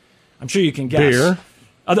snacks, I'm sure you can guess. Beer.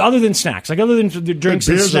 Other than snacks, like other than the drinks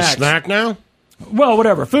and Beer's snacks. a snack now? Well,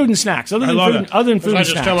 whatever. Food and snacks. Other than food and I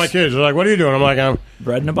just snacks. tell my kids, they're like, what are you doing? I'm like, I'm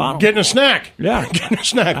bread in a bottle. getting a snack. Yeah. Getting a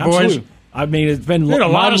snack, Absolutely. boys. I mean, it's been Need a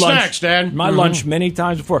lot my of lunch, snacks, Dad. My lunch many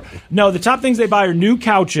times before. No, the top things they buy are new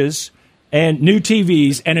couches and new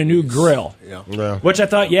TVs and a new grill. Yeah. Which I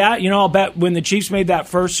thought, you know, I'll bet when the Chiefs made that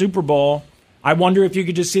first Super Bowl, I wonder if you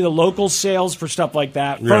could just see the local sales for stuff like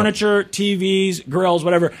that. Yeah. Furniture, TVs, grills,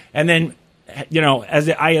 whatever. And then, you know, as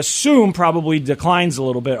I assume probably declines a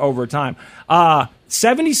little bit over time.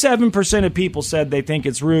 77% of people said they think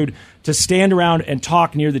it's rude to stand around and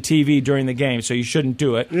talk near the TV during the game, so you shouldn't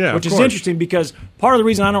do it. Yeah, which of is course. interesting because part of the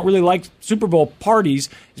reason I don't really like Super Bowl parties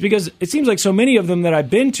is because it seems like so many of them that I've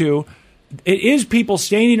been to, it is people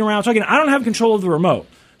standing around talking. I don't have control of the remote.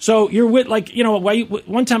 So you're with, like, you know,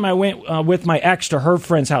 one time I went with my ex to her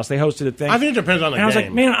friend's house. They hosted a thing. I think it depends on the and I was game.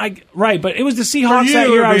 like, man, right, but it was the Seahawks For that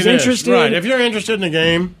you, year. I it'd was be this. interested. Right. If you're interested in the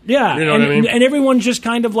game, Yeah, you know what I mean? And everyone's just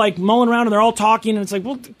kind of like mulling around and they're all talking, and it's like,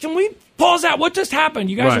 well, can we pause that? What just happened?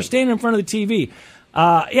 You guys Right. are standing in front of the TV.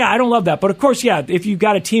 I don't love that. But of course, if you've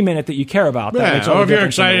got a team in it that you care about, that makes all or the if you're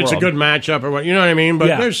difference in the excited, it's a world. good matchup or what, you know what I mean? But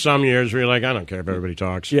Yeah. there's some years where you're like, I don't care if everybody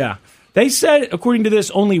talks. Yeah. They said, according to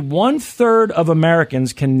this, only 1/3 of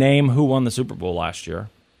Americans can name who won the Super Bowl last year.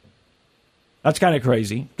 That's kind of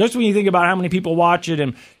crazy. Just when you think about how many people watch it.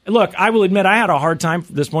 And look, I will admit, I had a hard time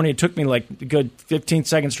this morning. It took me like a good 15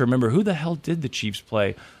 seconds to remember who the hell did the Chiefs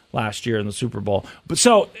play last year in the Super Bowl. But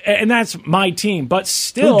so, and that's my team. But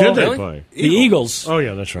still, Who did they play? The Eagles. Oh,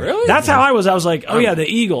 yeah, that's right. Really? That's how I was. I was like, oh, yeah, the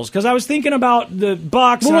Eagles. Because I was thinking about the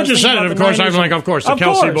Bucks. Well, and I once was you thinking said it, about of the course, Niners. I'm like, of course, the Of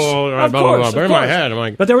Kelsey course. Bowl, blah, Of blah, blah, course, blah. of But in my course. head, I'm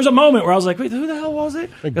like, But there was a moment where I was like, wait, who the hell was it?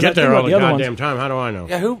 I 'Cause get there think all about the other ones. goddamn time. How do I know?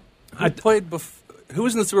 Yeah, who played before? who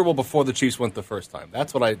was in the Super Bowl before the Chiefs went the first time?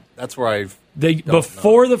 That's where I've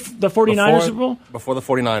before the 49ers Super Bowl? Before the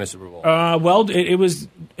 49ers Super Bowl. Well, it was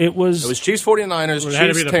Chiefs 49ers,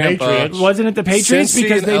 Chiefs Tampa. Patriots. Wasn't it the Patriots Cincy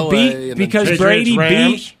because and they LA, beat and because then Brady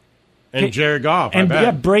Rams, beat and Jared Goff.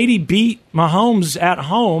 and Brady beat Mahomes at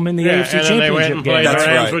home in the AFC and then they went and Championship played game. the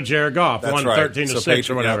Rams right. with Jared Goff, That's won right. 13-6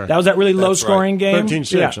 or whatever. That was that really low-scoring game?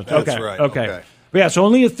 13-6. Yeah. That's Okay. right. Okay. Okay. But yeah, so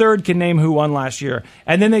only a third can name who won last year.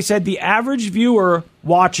 And then they said the average viewer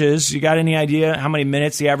watches. You got any idea how many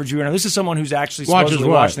minutes the average viewer? Now, this is someone who's actually supposedly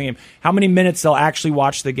watching the game. How many minutes they'll actually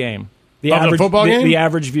watch the game? The average football game? The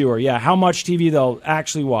average viewer, yeah. How much TV they'll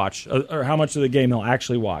actually watch, or how much of the game they'll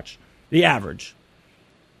actually watch. The average.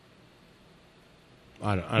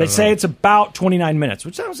 I don't They say know. it's about 29 minutes,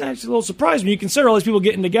 which sounds actually a little surprising when you consider all these people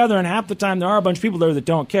getting together, and half the time there are a bunch of people there that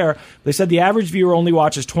don't care. They said the average viewer only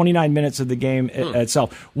watches 29 minutes of the game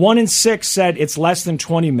itself. 1 in 6 said it's less than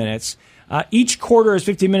 20 minutes. Each quarter is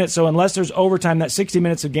 50 minutes, so unless there's overtime, that's 60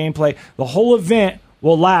 minutes of gameplay. The whole event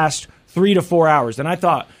will last 3 to 4 hours. And I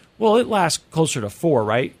thought, well, it lasts closer to 4,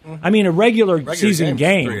 right? I mean, a regular season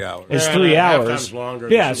game 3 hours. is Yeah, 3 hours. halftime's longer.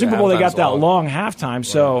 Yeah, Super Bowl, they got halftime's that long. long halftime,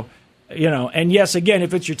 so... You know, and yes, again,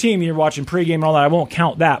 if it's your team and you're watching pregame and all that, I won't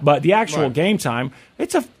count that. But the actual game time,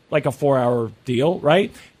 it's like a 4-hour deal,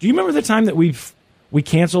 right? Do you remember the time that we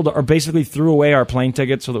canceled or basically threw away our plane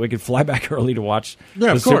tickets so that we could fly back early to watch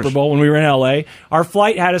the Super Bowl when we were in L.A.? Our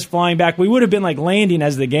flight had us flying back. We would have been like landing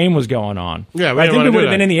as the game was going on. Yeah, I think we would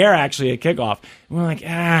have been in the air actually at kickoff. And we're like,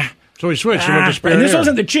 So we switched and went to Spirit And this Air.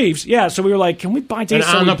 wasn't the Chiefs. Yeah, so we were like, can we buy And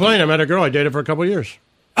tickets? on the plane, I met a girl I dated for a couple of years.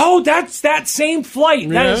 Oh, that's that same flight.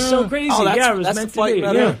 That is so crazy. Oh, yeah, it was that's meant the flight to be.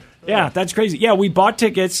 right Yeah. there. Yeah, that's crazy. Yeah, we bought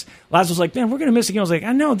tickets. Laz was like, man, we're going to miss a game. I was like,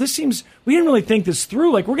 I know, this seems, we didn't really think this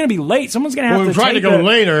through. Like, we're going to be late. Someone's going to have Well, we to tried to take go the-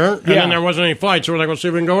 later, and Yeah. then there wasn't any flights, so we're like, let's see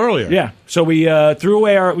if we can go earlier. Yeah, so we threw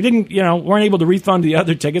away we didn't, weren't able to refund the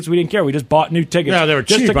other tickets. We didn't care. We just bought new tickets. Yeah, they were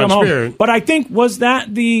just cheap to come on home. Spirit. But I think, was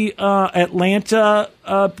that the Atlanta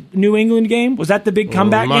New England game? Was that the big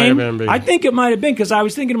comeback might game? have been. I think it might have been because I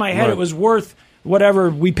was thinking in my head Right. it was worth whatever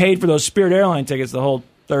we paid for those Spirit Airline tickets, the whole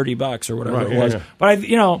 $30 or whatever Right, it was. yeah. But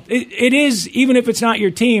it is, even if it's not your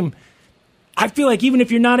team. I feel like even if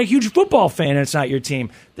you're not a huge football fan and it's not your team,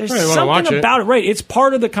 there's Right, you wanna watch something it. about it. Right, it's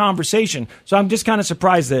part of the conversation. So I'm just kind of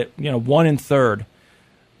surprised that 1/3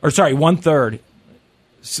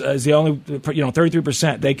 is the only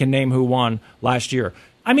 33% they can name who won last year.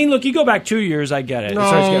 I mean, look, you go back 2 years, I get it. It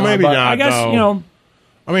starts No, getting hard, maybe but not, I guess though.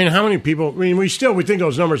 I mean, how many people? I mean, we think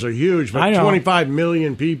those numbers are huge, I but know. 25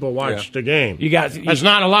 million people watched the game. That's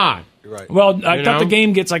not a lot. Right. Well, I You thought the know?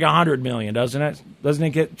 game gets like 100 million, doesn't it? Doesn't it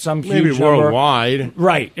get some huge Maybe number? worldwide.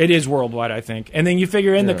 Right, it is worldwide, I think. And then you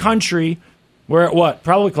figure in the country, we're at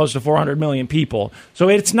probably close to 400 million people. So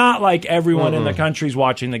it's not like everyone in the country's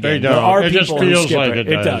watching the They game. don't. There are It just people who feels skip like it.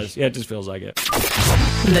 it does. Yeah, it just feels like it.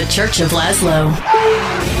 The Church of Laszlo.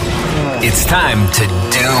 It's time to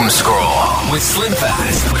doom scroll with Slim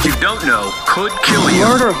Fast. What you don't know could kill you.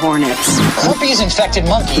 Murder hornets. Herpes infected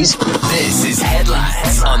monkeys. This is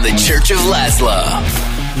Headlines on the Church of Laszlo.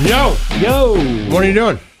 Yo. What are you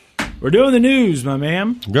doing? We're doing the news, my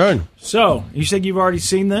man. Good. So, you said you've already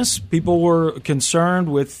seen this. People were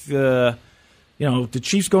concerned with, the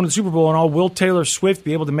Chiefs going to the Super Bowl and all. Will Taylor Swift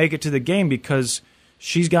be able to make it to the game because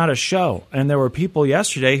she's got a show? And there were people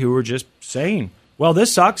yesterday who were just saying, well,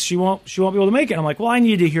 this sucks. She won't be able to make it. I'm like, well, I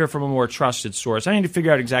need to hear from a more trusted source. I need to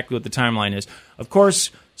figure out exactly what the timeline is. Of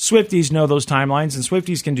course, Swifties know those timelines, and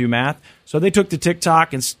Swifties can do math. So they took to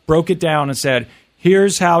TikTok and broke it down and said,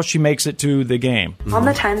 here's how she makes it to the game. On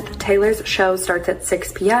the 10th, Taylor's show starts at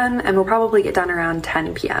 6 p.m. and will probably get done around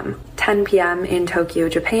 10 p.m. 10 p.m. in Tokyo,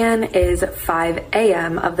 Japan is 5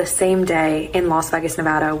 a.m. of the same day in Las Vegas,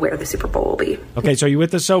 Nevada, where the Super Bowl will be. Okay, so are you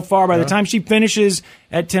with us so far? By the time she finishes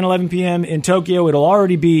at 10, 11 p.m. in Tokyo, it'll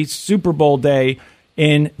already be Super Bowl day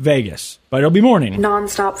in Vegas. But it'll be morning.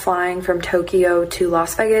 Non-stop flying from Tokyo to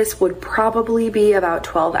Las Vegas would probably be about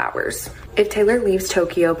 12 hours. If Taylor leaves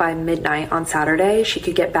Tokyo by midnight on Saturday, she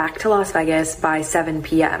could get back to Las Vegas by 7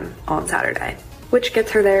 p.m. on Saturday, which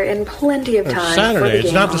gets her there in plenty of time. Saturday. For the It's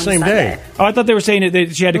game not the on same Sunday. day. Oh, I thought they were saying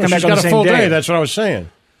that she had to come back on the She's same got a full day. day. That's what I was saying.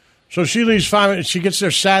 So she leaves 5. She gets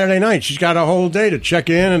there Saturday night. She's got a whole day to check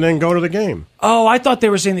in and then go to the game. Oh, I thought they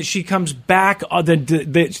were saying that she comes back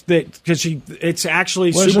because it's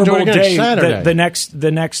actually Well, Super do it Bowl again day Saturday. the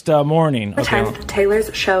next morning. The 10th,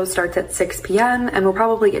 Taylor's show starts at 6 p.m. and will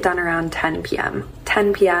probably get done around 10 p.m.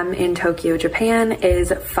 10 p.m. in Tokyo, Japan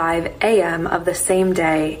is 5 a.m. of the same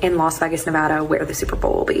day in Las Vegas, Nevada, where the Super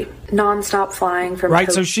Bowl will be. Non-stop flying from Right,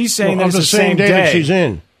 so she's saying Well, that of it's the same day that she's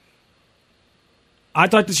in. I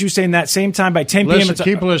thought that she was saying that same time by 10 p.m. Listen,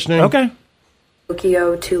 keep listening. Okay.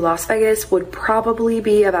 Tokyo to Las Vegas would probably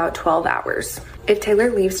be about 12 hours. If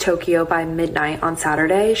Taylor leaves Tokyo by midnight on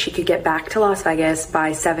Saturday, she could get back to Las Vegas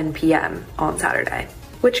by 7 p.m. on Saturday,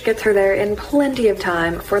 which gets her there in plenty of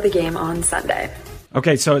time for the game on Sunday.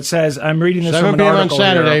 Okay, so it says, I'm reading this 7 from an p.m. on article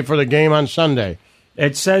Saturday here. for the game on Sunday.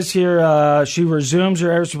 It says here she resumes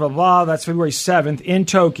her blah, blah, blah. That's February 7th in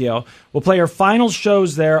Tokyo. We'll play her final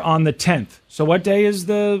shows there on the 10th. So what day is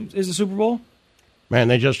the Super Bowl? Man,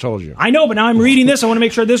 they just told you. I know, but now I'm reading this. I want to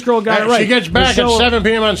make sure this girl got it right. She gets back at 7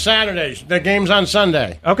 p.m. on Saturdays. The game's on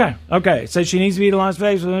Sunday. Okay. It says she needs to be to Las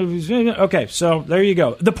Vegas. Okay, so there you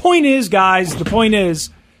go. The point is, guys, I'm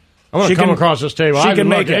going to come across this table. She can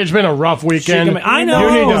make it. It's been a rough weekend. I know.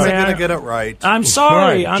 You're going to get it right. I'm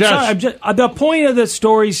sorry. Right, I'm sorry. The point of the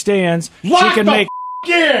story stands. Lock she can make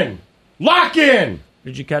in. Lock in.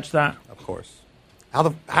 Did you catch that? Of course.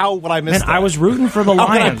 How would I miss that? I was rooting for the Lions.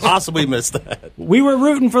 How Lions. could I possibly miss that? We were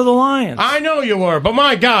rooting for the Lions. I know you were, but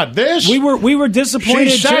my God, this... We were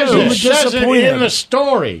disappointed, she says too. It. She says it in the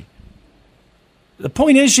story. The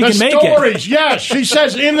point is she can make it. The stories, yes. She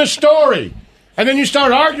says in the story. And then you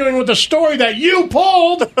start arguing with the story that you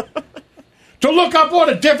pulled to look up what,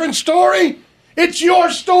 a different story? It's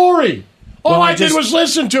your story. All I did was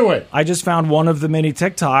listen to it. I just found one of the many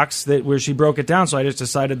TikToks where she broke it down, so I just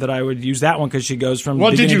decided that I would use that one because she goes from Well,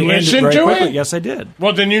 did you listen to quickly. it? Yes, I did.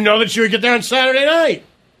 Well, then you know that she would get there on Saturday night.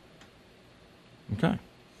 Okay.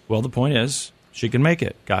 Well, the point is, she can make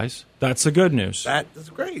it, guys. That's the good news. That is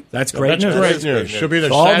great. That's great news. Great news. She'll be there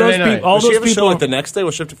so Saturday night. Will she have a show like the next day? Will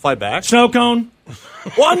she have to fly back? Snow cone.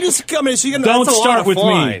 Well, I'm just coming. Don't start with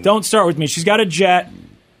me. Don't start with me. She's got a jet.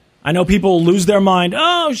 I know people lose their mind.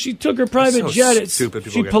 Oh, she took her private jet. It's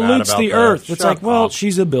stupid. She pollutes the earth. It's like, well,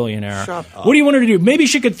 she's a billionaire. Shut up. What do you want her to do? Maybe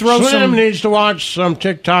she could throw Slim needs to watch some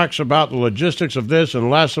TikToks about the logistics of this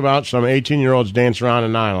and less about some 18-year-olds dancing around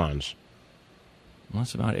in nylons.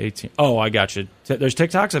 Less about 18. Oh, I got you. There's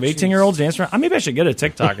TikToks of 18-year-olds dancing around. Maybe I should get a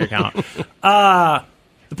TikTok account.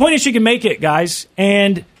 The point is she can make it, guys.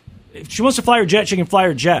 And if she wants to fly her jet, she can fly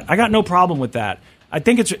her jet. I got no problem with that. I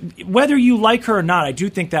think it's whether you like her or not. I do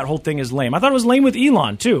think that whole thing is lame. I thought it was lame with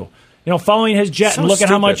Elon too. You know, following his jet and look at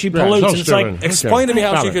how much he pollutes. And it's like, explain to me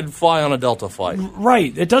how she could fly on a Delta flight.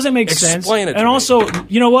 Right, it doesn't make sense. Explain it. And also,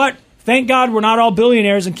 you know what? Thank God we're not all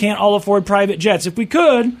billionaires and can't all afford private jets. If we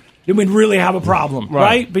could, then we'd really have a problem,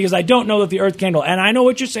 right? Because I don't know that the Earth can handle. And I know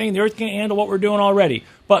what you're saying. The Earth can't handle what we're doing already.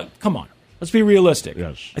 But come on. Let's be realistic.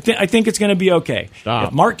 Yes. I think it's going to be okay. Stop.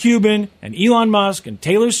 If Mark Cuban and Elon Musk and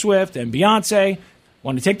Taylor Swift and Beyonce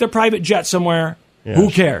want to take their private jet somewhere, who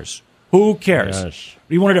cares? Who cares? Yes.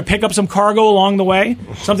 You wanted to pick up some cargo along the way,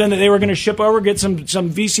 something that they were going to ship over, get some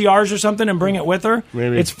VCRs or something and bring it with her.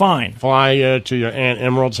 Maybe it's fine. Fly to your Aunt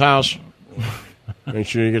Emerald's house. Make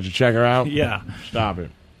sure you get to check her out. Yeah. Stop it.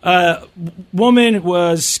 Woman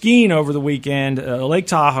was skiing over the weekend, Lake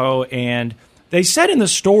Tahoe, and they said in the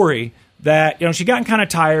story that she'd gotten kind of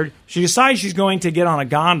tired. She decides she's going to get on a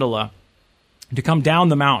gondola to come down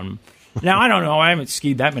the mountain. Now, I don't know. I haven't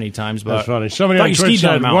skied that many times, but that's funny. Somebody on Twitch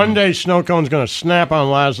said one day Snow Cone's going to snap on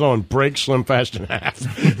Laszlo and break Slim Fast in half.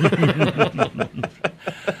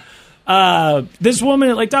 This woman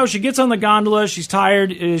at Lake Tahoe, she gets on the gondola. She's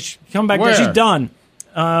tired. She come back Where? down. She's done.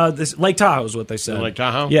 This Lake Tahoe is what they said. Lake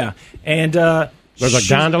Tahoe? Yeah. And there's a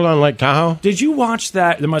gondola in Lake Tahoe? Did you watch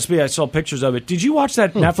that? There must be. I saw pictures of it. Did you watch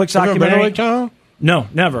that Netflix Have you ever documentary? been to Lake Tahoe? No,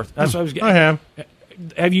 never. That's what I was getting. I have.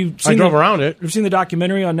 Have you seen I drove around it. Have you seen the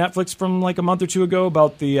documentary on Netflix from like a month or two ago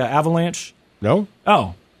about the avalanche? No.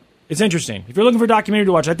 Oh, it's interesting. If you're looking for a documentary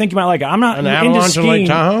to watch, I think you might like it. I'm not An into avalanche skiing. in Lake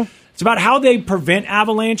Tahoe? It's about how they prevent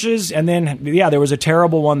avalanches, and then there was a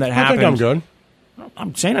terrible one that happened. I think I'm good.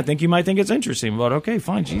 I'm saying I think you might think it's interesting, but okay,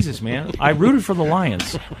 fine. Jesus, man. I rooted for the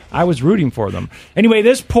Lions. I was rooting for them. Anyway,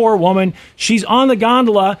 this poor woman, she's on the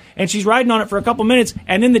gondola, and she's riding on it for a couple minutes,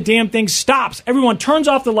 and then the damn thing stops. Everyone turns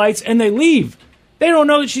off the lights, and they leave. They don't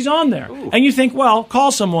know that she's on there. Ooh. And you think, well,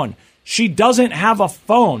 call someone. She doesn't have a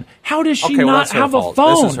phone. How does she not have a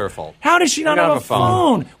phone? This is her fault. How does she not have a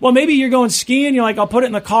phone? Well, maybe you're going skiing. You're like, I'll put it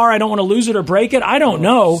in the car. I don't want to lose it or break it. I don't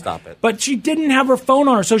know. Stop it. But she didn't have her phone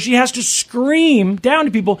on her, so she has to scream down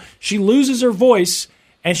to people. She loses her voice,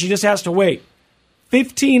 and she just has to wait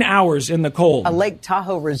 15 hours in the cold. A Lake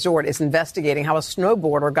Tahoe resort is investigating how a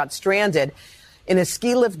snowboarder got stranded in a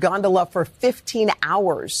ski lift gondola for 15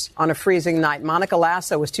 hours on a freezing night. Monica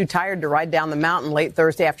Lasso was too tired to ride down the mountain late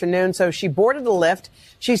Thursday afternoon, so she boarded the lift.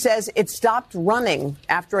 She says it stopped running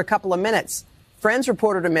after a couple of minutes. Friends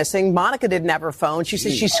reported her missing. Monica didn't have her phone. She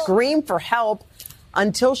says she screamed for help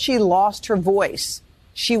until she lost her voice.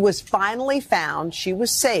 She was finally found. She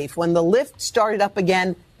was safe when the lift started up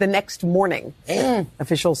again the next morning.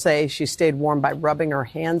 Officials say she stayed warm by rubbing her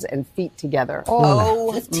hands and feet together.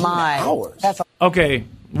 Oh my. Hours. Okay,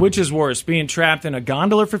 which is worse, being trapped in a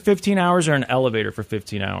gondola for 15 hours or an elevator for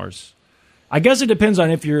 15 hours? I guess it depends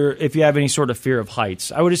on if you have any sort of fear of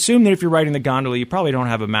heights. I would assume that if you're riding the gondola, you probably don't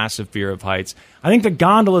have a massive fear of heights. I think the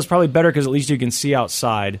gondola is probably better because at least you can see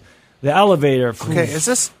outside. The elevator. Okay,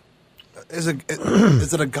 is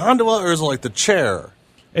it a gondola or is it like the chair?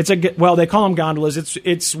 Well, they call them gondolas.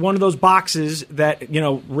 It's one of those boxes that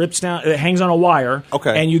rips down. It hangs on a wire.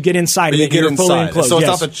 Okay, and you get inside. You it. get You're inside. fully enclosed. So it's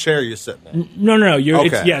yes. not the chair you're sitting in. No.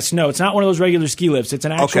 Okay. It's not one of those regular ski lifts. It's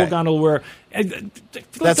an actual gondola where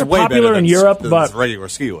that's they're way popular better in than Europe, but regular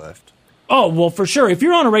ski lift. Oh, well, for sure. If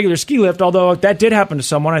you're on a regular ski lift, although that did happen to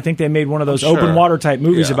someone, I think they made one of those open water type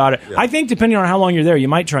movies about it. Yeah. I think depending on how long you're there, you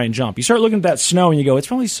might try and jump. You start looking at that snow and you go, it's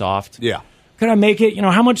really soft. Yeah. Could I make it?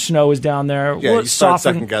 How much snow is down there? Yeah, you start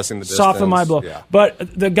second-guessing the distance. Soften my blow. Yeah. But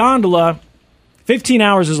the gondola, 15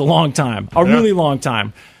 hours is a long time, really long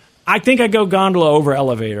time. I think I'd go gondola over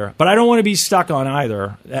elevator, but I don't want to be stuck on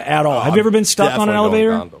either at all. Have you ever been stuck on an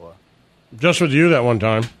elevator? Just with you that one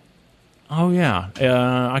time. Oh, yeah.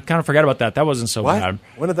 I kind of forgot about that. That wasn't so bad.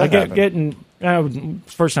 When did that happen?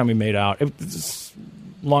 First time we made out. It was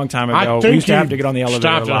a long time ago. We used to have to get on the elevator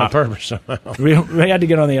stopped a lot. on purpose somehow. We had to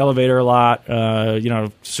get on the elevator a lot,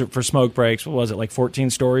 for smoke breaks. What was it, like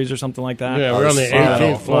 14 stories or something like that? Yeah, we're on the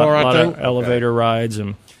 18th floor, I think. Elevator rides.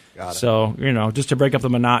 And so, just to break up the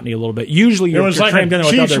monotony a little bit. Usually you're like crammed in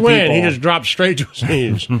with other people. He just dropped straight to his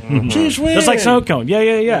knees. Cheese win. Just like snow cone.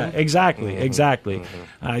 Yeah. Exactly.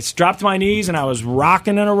 I dropped my knees and I was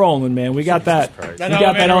rocking and a rolling, man. We got that. We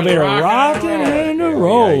got that elevator rocking and a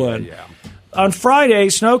rolling. Yeah. On Friday,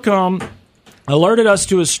 Snowcomb alerted us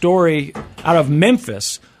to a story out of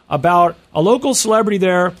Memphis about a local celebrity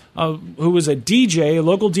there who was a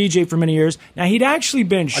local DJ for many years. Now, he'd actually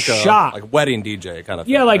been shot. Like wedding DJ kind of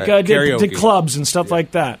thing. Yeah, like right? did clubs and stuff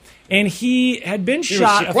like that. And he had been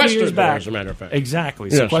shot a few years back. As a matter of fact. Exactly.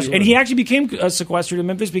 Yes, and he actually became sequestered in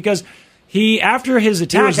Memphis because after his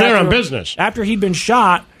attack... He was there on business. After he'd been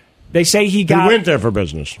shot, they say he went there for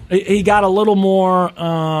business. He got a little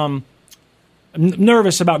more...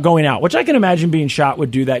 nervous about going out, which I can imagine being shot would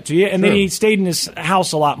do that to you. And then he stayed in his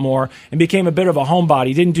house a lot more and became a bit of a homebody.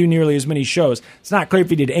 He didn't do nearly as many shows. It's not clear if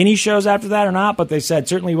he did any shows after that or not, but they said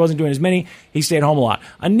certainly he wasn't doing as many. He stayed home a lot.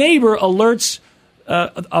 A neighbor alerts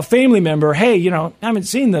a family member, hey, I haven't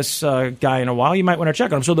seen this guy in a while. You might want to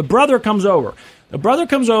check on him. So the brother comes over. The brother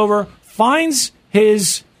comes over, finds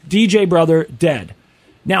his DJ brother dead.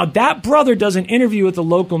 Now, that brother does an interview with the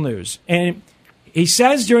local news, and he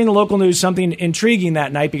says during the local news something intriguing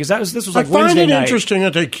that night because this was like Wednesday night. I find it interesting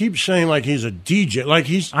that they keep saying like he's a DJ, like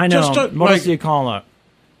he's. I know. What else do you call it?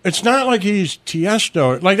 It's not like he's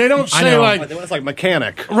Tiesto. Like they don't say like it's like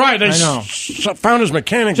mechanic. Right? They found his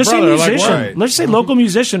mechanic just brother. Say musician. Like, let's say local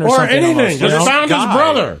musician or something. Anything. Almost, just found his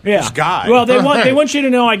brother. Yeah, this guy. Well, they want you to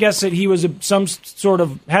know, I guess, that he was some sort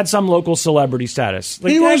of had some local celebrity status.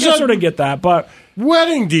 Like, I can sort of get that, but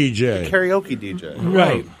wedding DJ, karaoke DJ,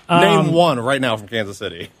 right? Name one right now from Kansas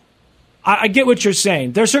City. I get what you're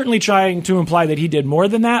saying. They're certainly trying to imply that he did more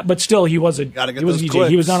than that, but still, he was a DJ. Clicks.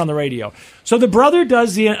 He was not on the radio. So the brother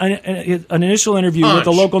does an initial interview with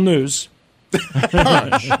the local news.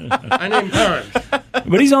 I named Punch.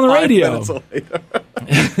 But he's on the radio.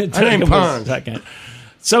 I named Punch.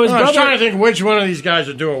 So his brother. I was trying to think which one of these guys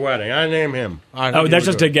would do a wedding. I name him. That's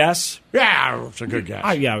just a guess? Yeah, it's a good guess.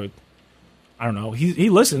 I don't know.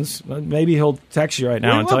 He listens. Maybe he'll text you right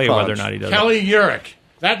now and tell you whether or not he does. Kelly Urich.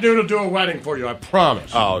 That dude will do a wedding for you, I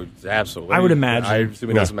promise. Oh, absolutely. I would imagine. I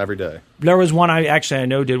assume he does them every day. There was one I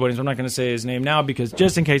know did weddings. I'm not going to say his name now because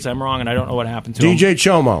just in case I'm wrong and I don't know what happened to him. DJ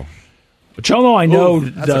Chomo. Chomo I know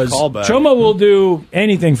does. Chomo will do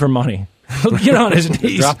anything for money. He'll get on his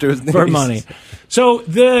knees for money. So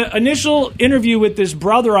the initial interview with this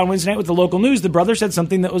brother on Wednesday night with the local news, the brother said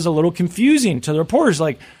something that was a little confusing to the reporters.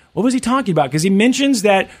 Like, what was he talking about? Because he mentions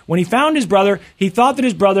that when he found his brother, he thought that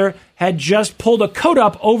his brother had just pulled a coat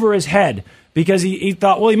up over his head because he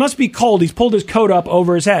thought, well, he must be cold. He's pulled his coat up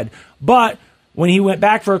over his head. But when he went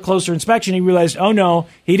back for a closer inspection, he realized, oh, no,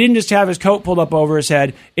 he didn't just have his coat pulled up over his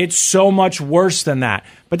head. It's so much worse than that.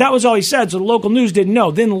 But that was all he said, so the local news didn't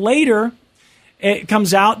know. Then later, it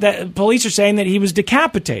comes out that police are saying that he was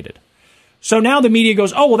decapitated. So now the media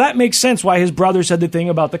goes, oh, well, that makes sense why his brother said the thing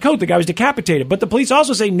about the coat. The guy was decapitated. But the police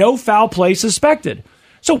also say no foul play suspected.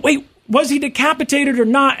 So wait, was he decapitated or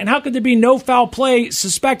not? And how could there be no foul play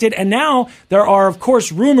suspected? And now there are, of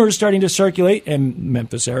course, rumors starting to circulate in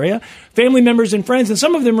Memphis area. Family members and friends, and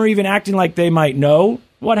some of them are even acting like they might know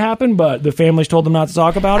what happened, but the families told them not to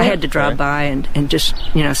talk about it. I had to drive by and just,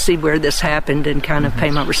 see where this happened and kind of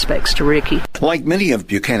pay my respects to Ricky. Like many of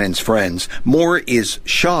Buchanan's friends, Moore is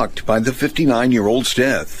shocked by the 59-year-old's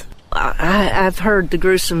death. I've heard the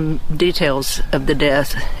gruesome details of the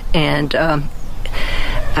death, and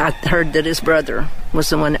I heard that his brother was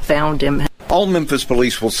the one that found him. All Memphis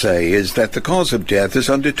police will say is that the cause of death is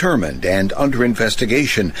undetermined and under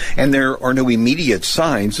investigation, and there are no immediate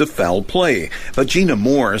signs of foul play. But Gina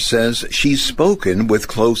Moore says she's spoken with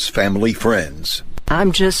close family friends.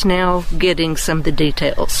 I'm just now getting some of the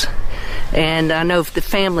details. And I know if the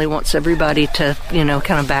family wants everybody to,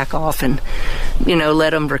 kind of back off and, let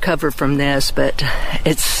them recover from this, but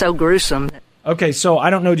it's so gruesome. Okay, so I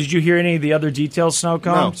don't know, did you hear any of the other details,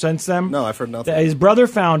 Snowcomb, since then? No, I've heard nothing. His brother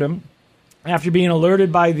found him after being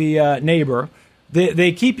alerted by the neighbor.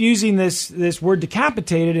 They keep using this word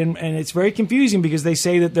decapitated, and it's very confusing because they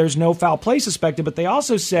say that there's no foul play suspected, but they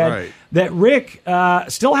also said that Rick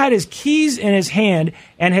still had his keys in his hand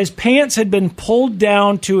and his pants had been pulled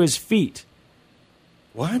down to his feet.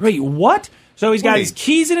 What? Wait, what? So he's got his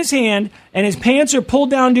keys in his hand and his pants are pulled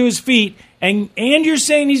down to his feet, and you're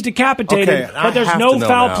saying he's decapitated, but there's no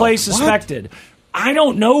foul play suspected. I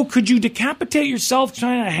don't know. Could you decapitate yourself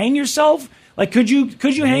trying to hang yourself? Like, could you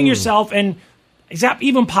hang yourself, and is that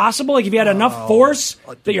even possible? Like, if you had enough force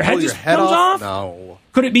that your head just comes off? No.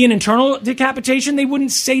 Could it be an internal decapitation? They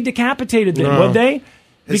wouldn't say decapitated then, would they?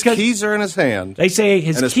 His keys are in his hand. They say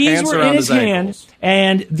his keys were in his hand,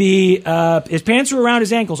 and his pants were around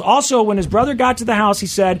his ankles. Also, when his brother got to the house, he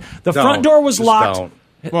said the front door was locked.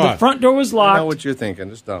 The front door was locked. I know what you're thinking.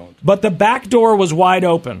 Just don't. But the back door was wide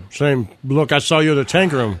open. Same look I saw you in the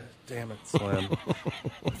tank room. Damn it, Slim.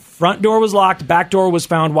 Front door was locked. Back door was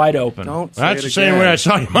found wide open. Don't say That's it the same again. way I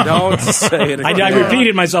saw you. Don't say it again. I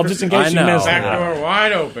repeated myself just in case you missed it. Back door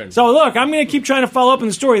wide open. So look, I'm going to keep trying to follow up in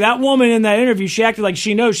the story. That woman in that interview, she acted like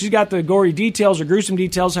she knows. She's got the gory details or gruesome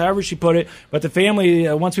details, however she put it. But the family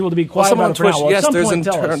wants people to be quiet about it for now. Well, yes,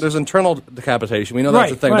 there's internal decapitation. We know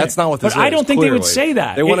that's the thing. That's not what this is. But I don't think clearly. they would say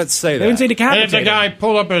that. They wouldn't say that. They wouldn't say decapitated. And if the guy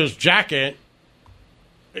pulled up his jacket,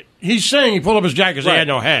 he's saying he pulled up his jacket because he had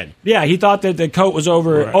no head. Yeah, he thought that the coat was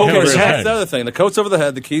over his head. That's the other thing. The coat's over the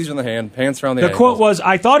head, the keys are in the hand, pants around the ankles. The quote was,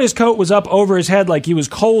 I thought his coat was up over his head like he was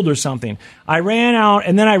cold or something. I ran out,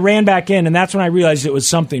 and then I ran back in, and that's when I realized it was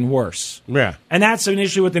something worse. Yeah. And that's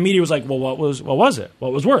initially what the media was like, well, what was it?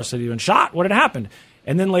 What was worse? Had he been shot? What had happened?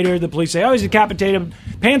 And then later the police say, he's decapitated,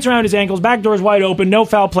 pants around his ankles, back door's wide open, no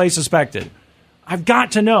foul play suspected. I've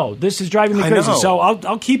got to know. This is driving me crazy. So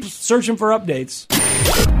I'll keep searching for updates.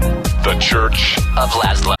 The Church of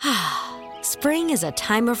Laszlo. Spring is a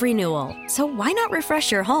time of renewal, so why not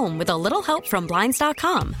refresh your home with a little help from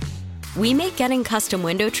Blinds.com? We make getting custom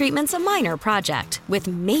window treatments a minor project with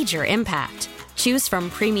major impact. Choose from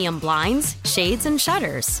premium blinds, shades, and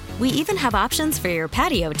shutters. We even have options for your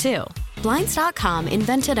patio, too. Blinds.com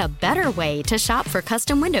invented a better way to shop for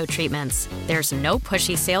custom window treatments. There's no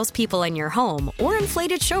pushy salespeople in your home or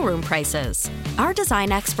inflated showroom prices. Our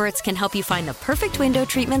design experts can help you find the perfect window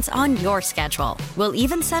treatments on your schedule. We'll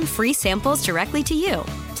even send free samples directly to you.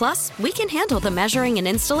 Plus, we can handle the measuring and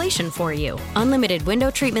installation for you. Unlimited window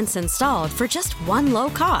treatments installed for just one low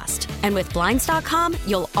cost. And with Blinds.com,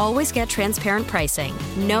 you'll always get transparent pricing.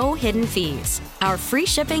 No hidden fees. Our free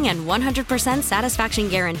shipping and 100% satisfaction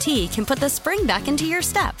guarantee can put the spring back into your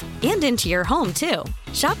step and into your home, too.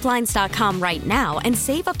 Shop Blinds.com right now and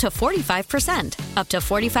save up to 45%. Up to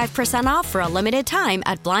 45% off for a limited time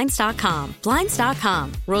at Blinds.com.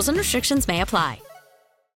 Blinds.com. Rules and restrictions may apply.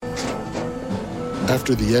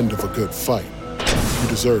 After the end of a good fight, you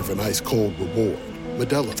deserve an ice-cold reward.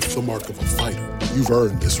 Modelo is the mark of a fighter. You've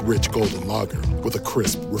earned this rich golden lager with a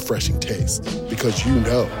crisp, refreshing taste. Because you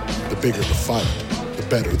know, the bigger the fight, the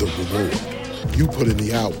better the reward. You put in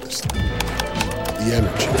the hours, the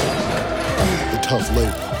energy, the tough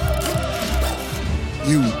labor.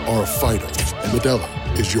 You are a fighter, and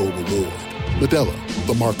Modelo is your reward. Modelo,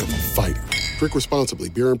 the mark of a fighter. Drink responsibly.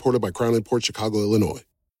 Beer imported by Crown Imports, Chicago, Illinois.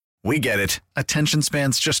 We get it. Attention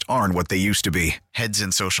spans just aren't what they used to be. Heads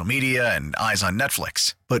in social media and eyes on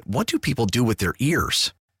Netflix. But what do people do with their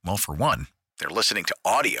ears? Well, for one, they're listening to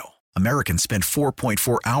audio. Americans spend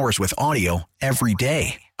 4.4 hours with audio every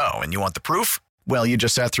day. Oh, and you want the proof? Well, you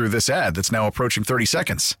just sat through this ad that's now approaching 30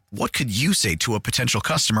 seconds. What could you say to a potential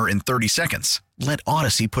customer in 30 seconds? Let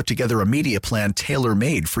Odyssey put together a media plan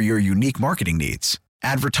tailor-made for your unique marketing needs.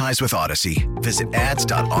 Advertise with Odyssey. Visit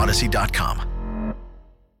ads.odyssey.com.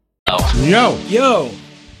 Yo.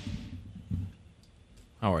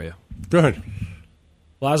 How are you? Good.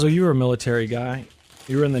 Lazo, you were a military guy.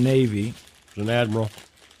 You were in the Navy. An admiral.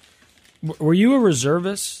 Were you a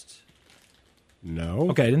reservist?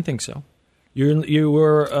 No. Okay, I didn't think so. You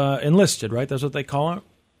were enlisted, right? That's what they call it?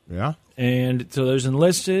 Yeah. And so there's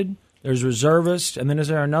enlisted, there's reservist, and then is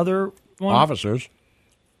there another one? Officers.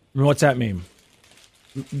 What's that mean?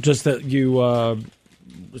 Just that you,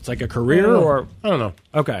 it's like a career or? I don't know.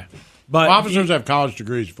 Okay. But officers have college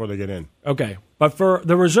degrees before they get in. Okay. But for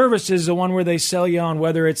the reservist is the one where they sell you on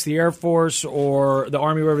whether it's the Air Force or the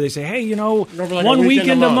Army, wherever they say, hey, you know, like 1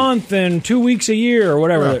 weekend a month and 2 weeks a year or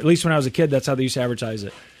whatever. Yeah. At least when I was a kid, that's how they used to advertise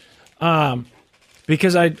it.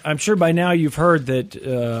 Because I'm sure by now you've heard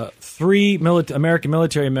that 3 American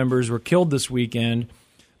military members were killed this weekend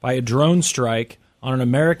by a drone strike on an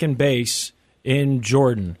American base in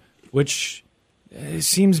Jordan, which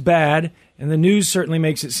seems bad, and the news certainly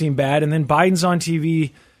makes it seem bad. And then Biden's on TV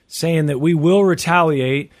saying that we will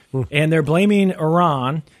retaliate, and they're blaming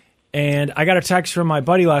Iran. And I got a text from my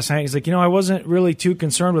buddy last night. He's like, I wasn't really too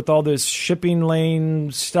concerned with all this shipping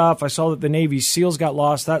lane stuff. I saw that the Navy SEALs got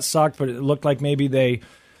lost. That sucked, but it looked like maybe they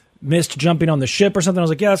missed jumping on the ship or something. I was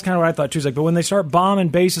like, yeah, that's kind of what I thought too. He's like, but when they start bombing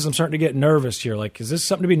bases, I'm starting to get nervous here. Like, is this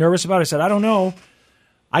something to be nervous about? I said, I don't know.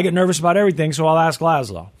 I get nervous about everything, so I'll ask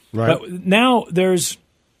Laszlo. Right. But now there's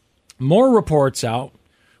more reports out,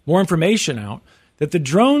 more information out, that the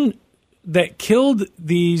drone that killed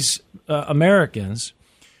these Americans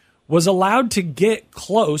was allowed to get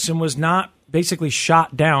close and was not basically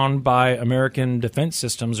shot down by American defense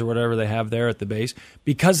systems or whatever they have there at the base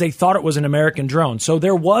because they thought it was an American drone. So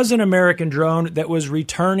there was an American drone that was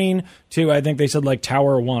returning to, I think they said like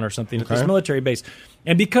Tower 1 or something at this military base.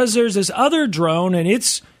 And because there's this other drone and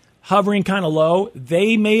it's hovering kind of low,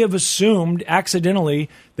 they may have assumed accidentally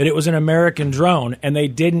that it was an American drone, and they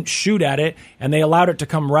didn't shoot at it, and they allowed it to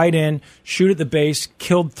come right in, shoot at the base,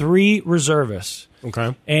 killed 3 reservists.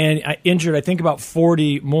 Okay. And I injured, I think, about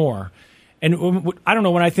 40 more. And I don't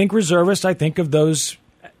know, when I think reservist, I think of those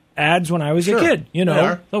ads when I was a kid,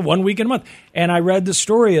 the 1 week in a month. And I read the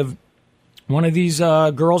story of one of these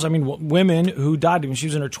girls, women who died when she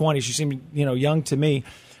was in her 20s. She seemed, young to me.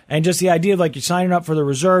 And just the idea of like you're signing up for the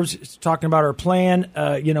reserves, talking about her plan,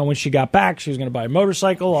 when she got back, she was going to buy a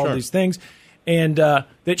motorcycle, all these things. And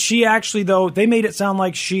that she actually, though, they made it sound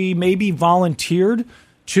like she maybe volunteered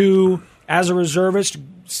to, as a reservist,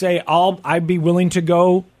 say, I'd be willing to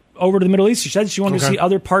go over to the Middle East. She said she wanted to see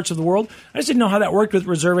other parts of the world. I just didn't know how that worked with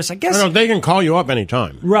reservists. I guess they can call you up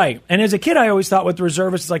anytime. Right. And as a kid, I always thought with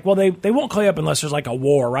reservists, it's like, well, they won't call you up unless there's like a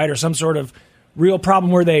war, right? Or some sort of real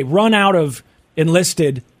problem where they run out of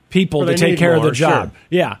enlisted people to take care of the job. Sure.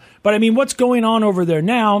 Yeah. But what's going on over there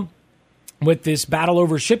now with this battle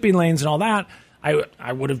over shipping lanes and all that,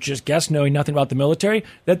 I would have just guessed, knowing nothing about the military,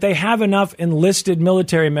 that they have enough enlisted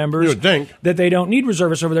military members that they don't need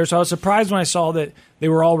reservists over there. So I was surprised when I saw that they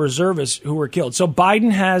were all reservists who were killed. So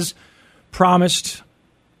Biden has promised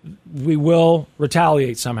we will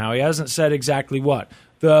retaliate somehow. He hasn't said exactly what.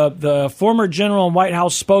 The former general and White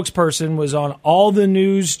House spokesperson was on all the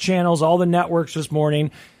news channels, all the networks this morning,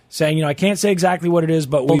 saying, I can't say exactly what it is,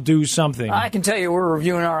 but we'll do something. I can tell you we're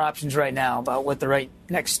reviewing our options right now about what the right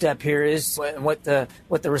next step here is and what the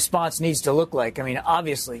response needs to look like.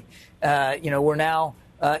 Obviously, we're now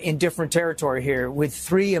in different territory here with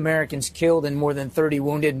 3 Americans killed and more than 30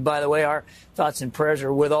 wounded. And by the way, our thoughts and prayers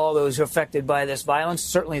are with all those affected by this violence,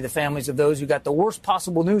 certainly the families of those who got the worst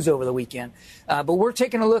possible news over the weekend. But we're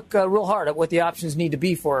taking a look real hard at what the options need to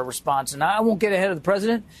be for a response. And I won't get ahead of the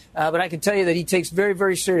president, but I can tell you that he takes very,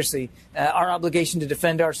 very seriously our obligation to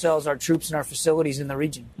defend ourselves, our troops, and our facilities in the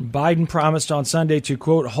region. Biden promised on Sunday to,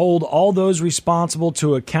 quote, hold all those responsible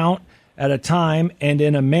to account at a time and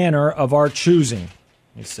in a manner of our choosing,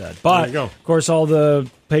 he said. But, of course, all the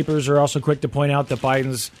papers are also quick to point out that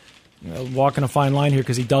Biden's walking a fine line here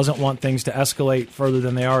because he doesn't want things to escalate further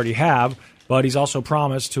than they already have. But he's also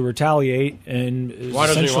promised to retaliate and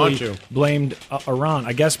essentially blamed Iran.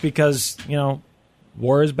 I guess because,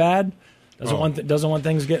 war is bad. Doesn't want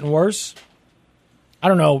things getting worse. I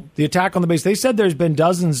don't know. The attack on the base, they said there's been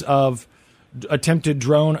dozens of attempted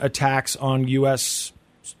drone attacks on U.S.,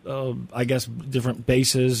 I guess, different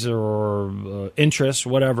bases or interests,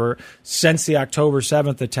 whatever, since the October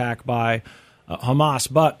 7th attack by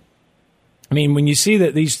Hamas. But, when you see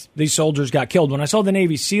that these soldiers got killed, when I saw the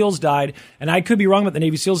Navy SEALs died, and I could be wrong about the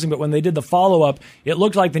Navy SEALs thing, but when they did the follow-up, it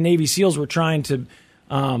looked like the Navy SEALs were trying to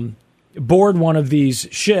board one of these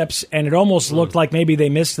ships, and it almost looked like maybe they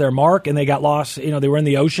missed their mark and they got lost. They were in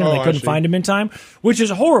the ocean and they couldn't find them in time, which is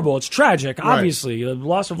horrible. It's tragic, obviously. The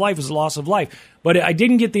loss of life is a loss of life. But I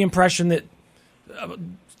didn't get the impression that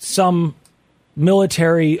some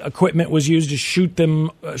military equipment was used to shoot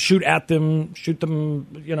at them,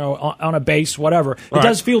 on a base, whatever. It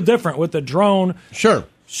does feel different with a drone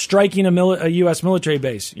striking a U.S. military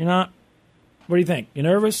base. You're not? What do you think? You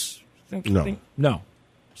nervous? No.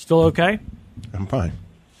 Still okay? I'm fine.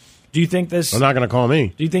 Do you think this... They're not going to call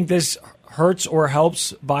me. Do you think this hurts or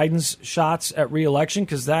helps Biden's shots at re-election?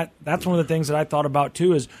 Because that's one of the things that I thought about,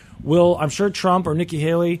 too, is I'm sure Trump or Nikki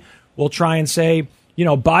Haley will try and say,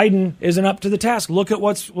 Biden isn't up to the task. Look at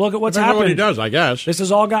what's happened. What he does, I guess. This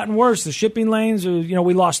has all gotten worse. The shipping lanes,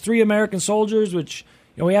 we lost 3 American soldiers, which...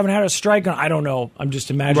 we haven't had a strike on. I don't know. I'm just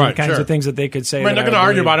imagining the kinds of things that they could say. They're going to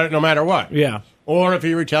argue about it no matter what. Yeah. Or if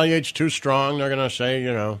he retaliates too strong, they're going to say,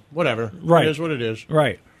 whatever. Right. It is what it is.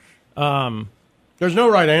 Right. There's no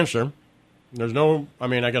right answer.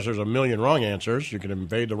 I guess there's a million wrong answers. You can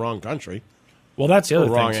invade the wrong country. Well, that's the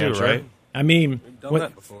other thing, too, right? I mean,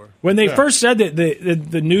 when they first said that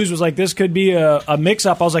the news was like this could be a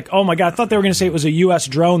mix-up, I was like, oh, my God, I thought they were going to say it was a U.S.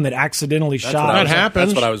 drone that accidentally shot. That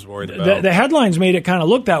happens. That's what I was worried about. The headlines made it kind of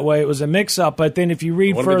look that way. It was a mix-up, but then if you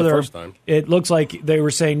read further, it looks like they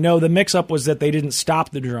were saying, no, the mix-up was that they didn't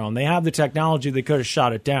stop the drone. They have the technology. They could have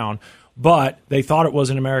shot it down, but they thought it was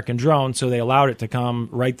an American drone, so they allowed it to come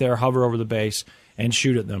right there, hover over the base, and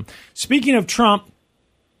shoot at them. Speaking of Trump,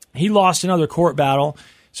 he lost another court battle.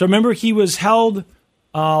 So remember, he was held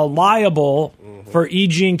liable for E.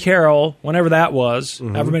 Jean Carroll, whenever that was,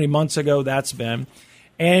 however many months ago that's been.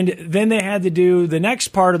 And then they had to do the next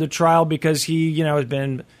part of the trial because he, has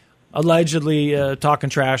been allegedly talking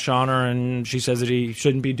trash on her, and she says that he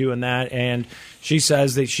shouldn't be doing that. And she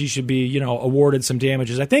says that she should be, awarded some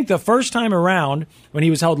damages. I think the first time around when he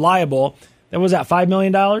was held liable, that was $5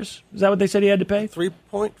 million? Is that what they said he had to pay?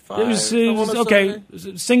 3.5. It was okay,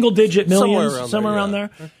 single-digit millions, somewhere around there.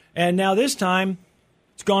 And now this time,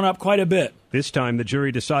 it's gone up quite a bit. This time, the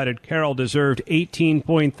jury decided Carroll deserved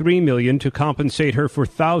 $18.3 million to compensate her for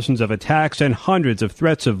thousands of attacks and hundreds of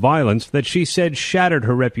threats of violence that she said shattered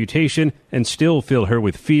her reputation and still fill her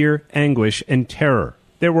with fear, anguish, and terror.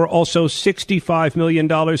 There were also $65 million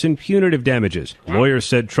in punitive damages. Lawyers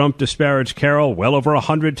said Trump disparaged Carroll well over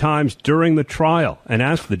 100 times during the trial and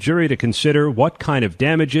asked the jury to consider what kind of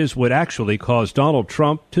damages would actually cause Donald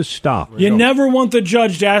Trump to stop. You never want the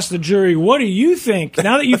judge to ask the jury, what do you think?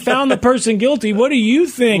 Now that you found the person guilty, what do you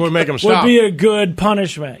think would be a good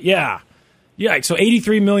punishment? Yeah. So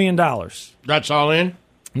 $83 million. That's all in?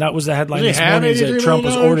 And that was the headline this morning, that Trump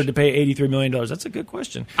was ordered to pay $83 million. That's a good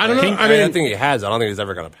question. I don't know. I think he has. I don't think he's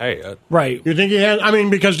ever going to pay it. Right. You think he has?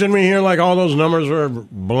 Because didn't we hear all those numbers were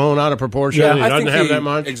blown out of proportion? Yeah, he doesn't have that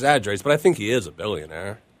much? Exaggerates, but I think he is a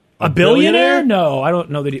billionaire. A billionaire? No, I don't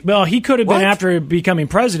know that he could have been after becoming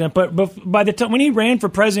president, but by the time when he ran for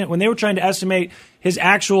president, when they were trying to estimate his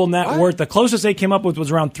actual net worth, the closest they came up with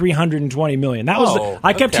was around $320 million. That was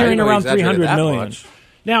I kept hearing around $300 million. Much.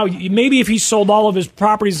 Now, maybe if he sold all of his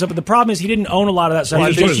properties and stuff, but the problem is he didn't own a lot of that stuff. Well,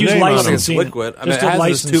 he just used licensing. It's liquid. It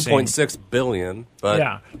has this $2.6 billion.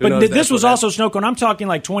 But this was also Snow Cone. I'm talking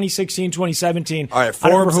like 2016, 2017. All right,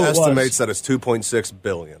 Forbes estimates that it's $2.6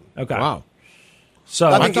 billion. Okay. Wow. So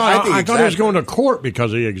I thought he was going to court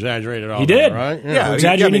because he exaggerated all that. He did, right? Yeah,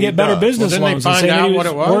 exaggerating to get better business loans. Didn't they find out what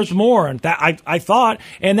it was? Worth more, and that I thought,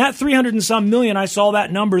 and that 300 and some million, I saw that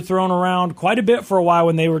number thrown around quite a bit for a while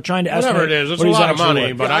when they were trying to estimate. Whatever it is, it's a lot of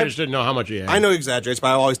money, but I just didn't know how much he had. I know he exaggerates, but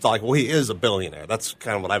I always thought, he is a billionaire. That's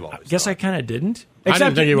kind of what I've always. I guess I kind of didn't. Except, I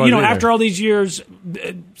didn't think he was either. After all these years,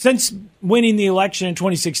 since winning the election in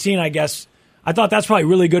 2016, I guess. I thought that's probably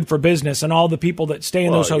really good for business and all the people that stay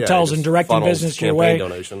in those hotels and directing business your way.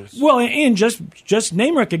 Donations. Well, and just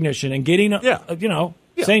name recognition and getting,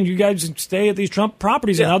 saying you guys stay at these Trump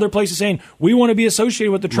properties and other places saying we want to be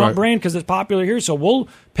associated with the Trump brand because it's popular here, so we'll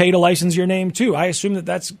pay to license your name too. I assume that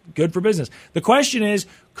that's good for business. The question is,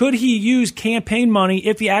 could he use campaign money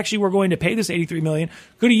if he actually were going to pay this $83 million?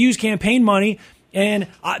 Could he use campaign money? And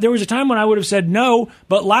there was a time when I would have said no,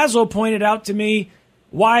 but Laszlo pointed out to me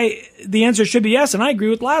why the answer should be yes, and I agree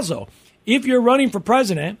with Laszlo. If you're running for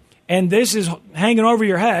president and this is hanging over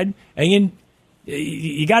your head, and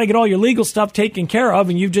you got to get all your legal stuff taken care of,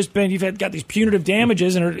 and you've got these punitive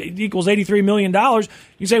damages, and it equals $83 million,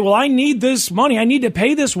 you say, well, I need this money. I need to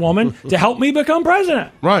pay this woman to help me become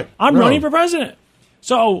president. Right. I'm running for president.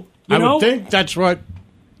 So, I would think that's what...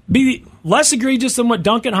 Be less egregious than what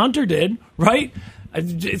Duncan Hunter did, right?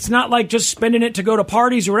 It's not like just spending it to go to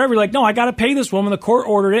parties or whatever. Like, no, I got to pay this woman. The court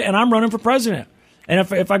ordered it, and I'm running for president. And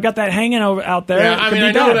if I've got that hanging out there, yeah, I mean,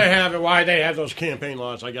 I know bad. they have it. Why they have those campaign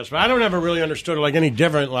laws, I guess, but I don't ever really understood it like any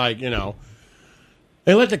different. Like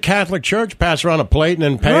they let the Catholic Church pass around a plate and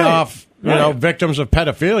then pay off victims of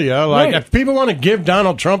pedophilia. Like if people want to give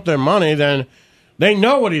Donald Trump their money, then they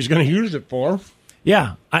know what he's going to use it for.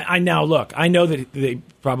 Yeah, I now look. I know that they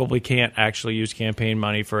probably can't actually use campaign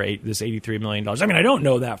money for this $83 million. I mean, I don't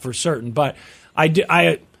know that for certain, but I guess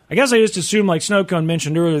I just assume, like Snowcone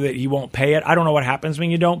mentioned earlier, that he won't pay it. I don't know what happens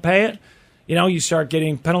when you don't pay it. You start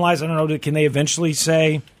getting penalized. I don't know. Can they eventually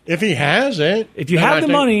say if he has it? If you have the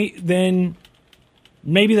money, then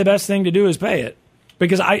maybe the best thing to do is pay it,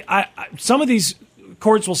 because I some of these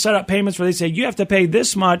courts will set up payments where they say you have to pay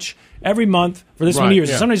this much every month for this many years.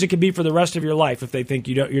 Yeah. Sometimes it could be for the rest of your life if they think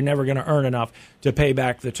you're never going to earn enough to pay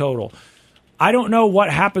back the total. I don't know what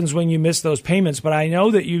happens when you miss those payments, but I know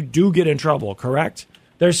that you do get in trouble, correct?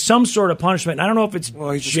 There's some sort of punishment. I don't know if it's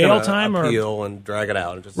jail time or appeal and drag it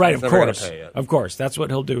out. And just, right, he's of never course. Gonna pay it. Of course. That's what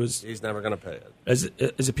he'll do. He's never going to pay it.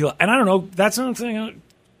 As appeal. And I don't know. That's another thing. I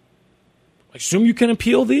assume you can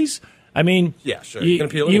appeal these? I mean, yeah, sure. You can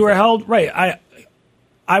appeal anything. You were held, right.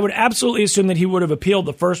 I would absolutely assume that he would have appealed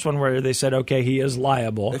the first one where they said, okay, he is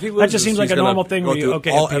liable. That just seems like a normal thing where you,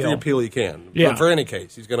 appeal. Every appeal you can. Yeah. For any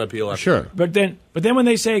case, he's going to appeal. Sure. But then when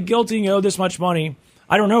they say guilty and you owe this much money,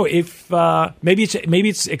 I don't know if maybe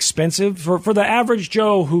it's expensive for the average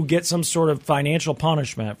Joe who gets some sort of financial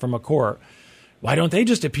punishment from a court. Why don't they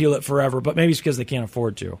just appeal it forever? But maybe it's because they can't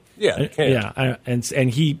afford to. Yeah, they can't. Yeah, and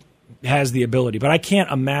he has the ability, but I can't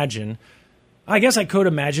imagine. I guess I could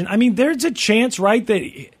imagine. I mean, there's a chance, right,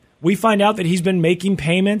 that we find out that he's been making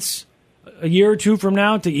payments a year or two from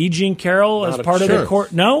now to E. Jean Carroll as part of the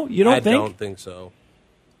court. No, you don't think? I don't think so.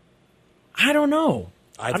 I don't know.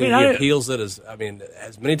 I think he appeals it as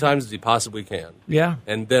many times as he possibly can. Yeah.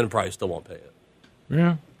 And then probably still won't pay it.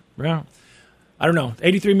 Yeah. I don't know.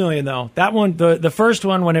 $83 million, though. That one, the first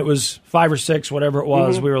one, when it was 5 or 6, whatever it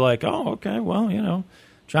was, we were like, oh, okay, well,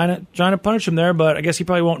 trying to punish him there, but I guess he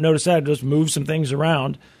probably won't notice that. Just move some things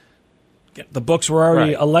around. The books were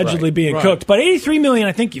already allegedly being cooked. But $83 million,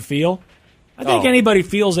 I think you feel. I think anybody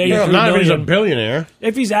feels $83 million. Not if he's a billionaire.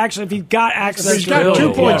 If he's got access to he's got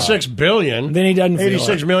 $2.6 billion, then he doesn't feel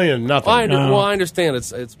 $86 million, nothing. Well, I understand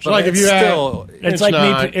it's like if you still, had it's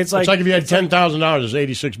like if you had $10,000,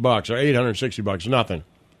 it's $86 or $860, nothing.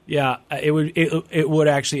 Yeah, it would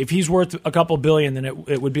actually. If he's worth a couple billion, then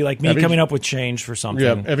it would be like me coming up with change for something.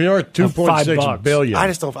 Yeah, if you're worth $2.6 billion, I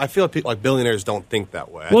just don't. I feel like people, like billionaires don't think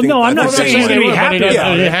that way. Well, I'm not saying he's going to be happy.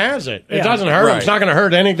 He has it. It doesn't hurt him. It's not going to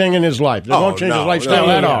hurt anything in his life. It won't change his lifestyle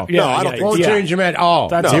at all. No, I don't think it won't change him at all.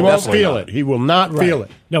 He won't feel it. He will not feel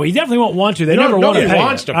it. No, he definitely won't want to. They never want to pay. Nobody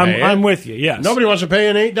wants to pay it. I'm with you. Yes. Nobody wants to pay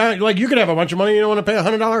an $8. Like you could have a bunch of money, you don't want to pay a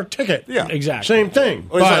 $100 ticket. Yeah, exactly. Same thing.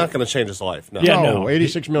 Well, he's not going to change his life. No,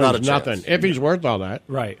 $86 million is nothing. If he's worth all that,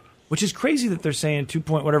 right? Which is crazy that they're saying 2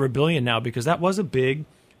 billion now, because that was a big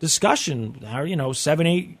discussion. 7,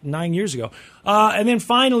 8, 9 years ago. And then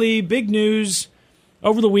finally, big news.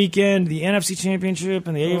 Over the weekend, the NFC Championship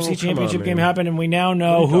and the AFC Championship game happened, and we now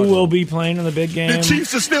know who will be playing in the big game. The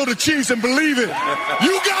Chiefs are still the Chiefs, and believe it,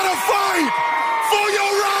 you gotta fight for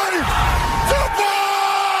your right to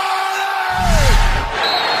party!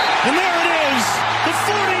 And there it is, the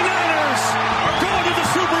 49ers are going to the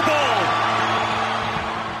Super Bowl.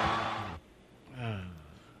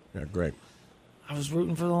 Yeah, great. I was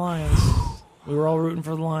rooting for the Lions. We were all rooting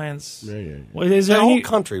for the Lions. Yeah. Well, the whole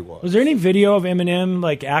country was. Was there any video of Eminem,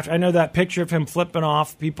 like, after? I know that picture of him flipping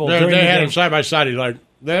off people. They during the had game. him side by side. He's like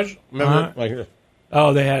this. Remember? Like this.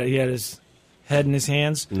 Oh, he had his head in his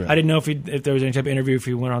hands. Yeah. I didn't know if there was any type of interview, if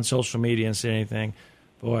he went on social media and said anything.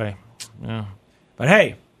 Boy, yeah. But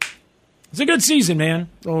hey, it's a good season, man.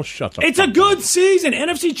 Oh, shut up. It's a good season.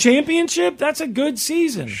 NFC Championship, that's a good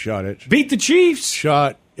season. Shut it. Beat the Chiefs.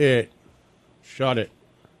 Shut it. Shut it.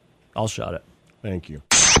 I'll shut it. Thank you.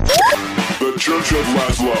 The Church of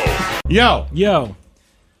Laszlo. Yo.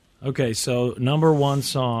 Okay, so number one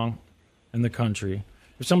song in the country.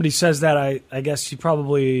 If somebody says that, I guess you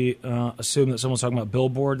probably assume that someone's talking about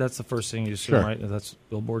Billboard. That's the first thing you assume, Sure. right? That's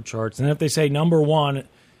Billboard charts. And if they say number one,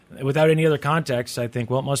 without any other context, I think,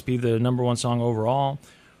 well, it must be the number one song overall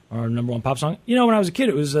or number one pop song. When I was a kid,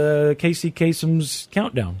 it was Casey Kasem's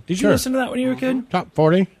Countdown. Did you listen to that when you were a kid? Top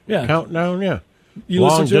 40? Yeah. Countdown, yeah. You Long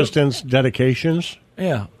listened to it? distance dedications.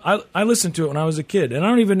 Yeah, I listened to it when I was a kid, and I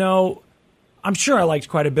don't even know. I'm sure I liked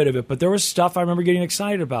quite a bit of it, but there was stuff I remember getting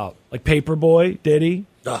excited about, like Paperboy, Diddy.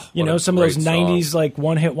 Some of those '90s like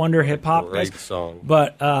one-hit wonder hip hop. Great song.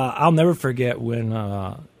 But I'll never forget when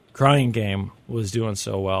 "Crying Game" was doing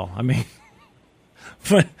so well. I mean,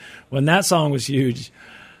 when that song was huge,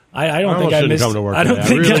 I don't think I missed. Come to work I don't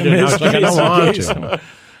think really I didn't. missed. I don't want to.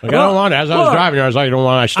 I don't want to. As I was driving here, I was like, I don't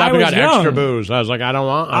want. I stopped and got extra booze. I was like, I don't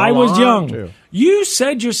want. I was young. To. You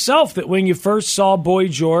said yourself that when you first saw Boy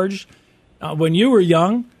George, when you were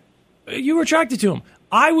young, you were attracted to him.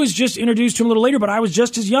 I was just introduced to him a little later, but I was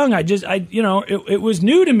just as young. It was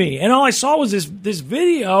new to me, and all I saw was this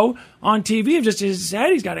video on TV of just his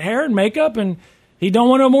head. He's got hair and makeup, and he don't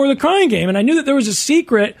want no more of the Crying Game. And I knew that there was a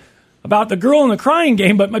secret about the girl in the Crying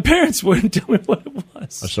Game, but my parents wouldn't tell me what it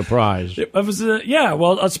was. A surprise. It was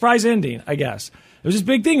a surprise ending, I guess. It was this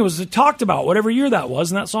big thing. It was talked about whatever year that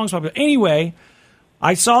was, and that song's popular. Anyway,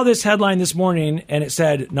 I saw this headline this morning, and it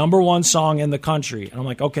said #1 song in the country, and I'm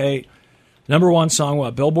like, okay. #1 song,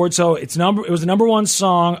 what? Billboard? So it was the #1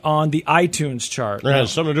 song on the iTunes chart. It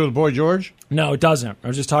has something to do with Boy George? No, it doesn't. I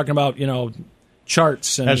was just talking about,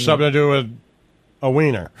 charts. And, it has something to do with a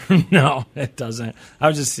wiener. No, it doesn't. I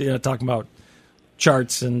was just talking about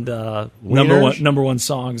charts and number one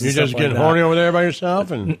songs. You just get horny over there by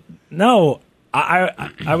yourself? No,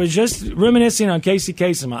 I was just reminiscing on Casey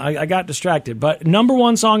Kasem. I got distracted. But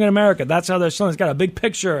 #1 song in America, that's how they're selling. It's got a big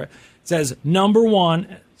picture. It says #1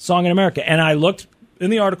 song in America. And I looked in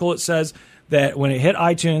the article, it says that when it hit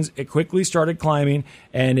iTunes, it quickly started climbing,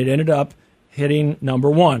 and it ended up hitting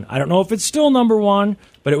 #1. I don't know if it's still #1,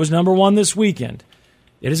 but it was #1 this weekend.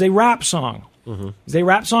 It is a rap song. Mm-hmm. It's a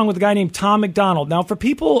rap song with a guy named Tom McDonald. Now, for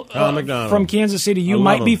people from Kansas City, you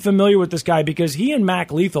might be familiar with this guy because he and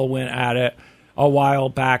Mac Lethal went at it a while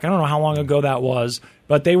back. I don't know how long ago that was,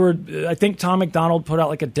 but I think Tom McDonald put out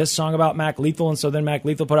like a diss song about Mac Lethal, and so then Mac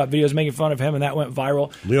Lethal put out videos making fun of him, and that went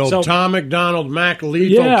viral. The old Tom McDonald, Mac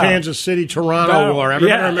Lethal, Kansas City, Toronto war.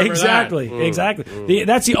 Everybody remember exactly, that? Exactly.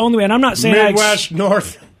 That's the only way, and I'm not saying Midwest,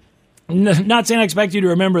 North. Not saying I expect you to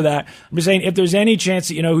remember that. I'm just saying if there's any chance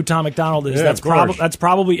that you know who Tom McDonald is, that's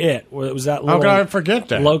probably it. It was that how could I forget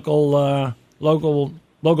that local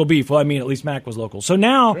beef. Well, I mean, at least Mac was local. So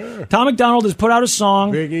now Tom McDonald has put out a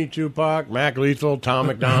song. Biggie, Tupac, Mac Lethal, Tom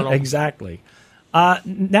McDonald. Exactly.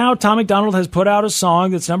 Now Tom McDonald has put out a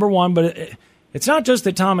song that's #1, but it's not just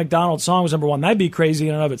that Tom McDonald's song was #1. That'd be crazy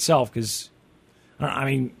in and of itself because, I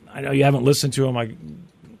mean, I know you haven't listened to him. I'm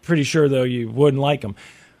pretty sure, though, you wouldn't like him.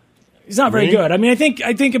 He's not very good. I mean, I think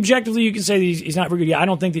objectively you can say he's not very good. Yeah, I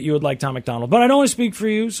don't think that you would like Tom McDonald, but I don't want to speak for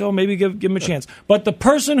you, so maybe give him a chance. But the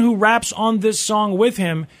person who raps on this song with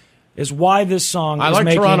him is why this song is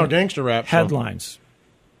making Toronto gangster rap headlines.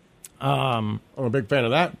 I'm a big fan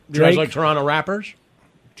of that. Do you Drake, guys like Toronto rappers?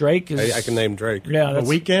 Drake is. I can name Drake. Yeah, The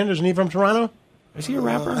Weeknd, isn't he from Toronto? Is he a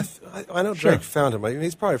rapper? I know Drake found him.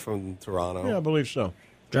 He's probably from Toronto. Yeah, I believe so.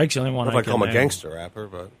 Drake's the only one. I call him a gangster rapper,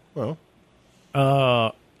 but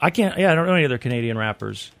I can't. Yeah, I don't know any other Canadian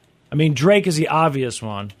rappers. I mean, Drake is the obvious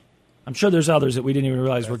one. I'm sure there's others that we didn't even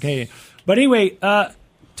realize were Canadian. But anyway,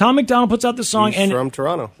 Tom McDonald puts out the song, he's from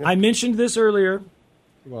Toronto. Yeah. I mentioned this earlier.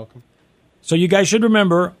 You're welcome. So you guys should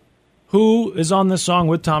remember who is on this song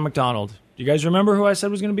with Tom McDonald. Do you guys remember who I said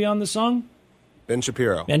was going to be on this song? Ben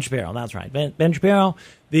Shapiro. Ben Shapiro, that's right. Ben Shapiro,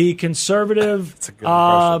 the conservative. That's a good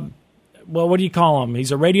impression. Well, what do you call him?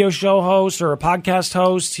 He's a radio show host or a podcast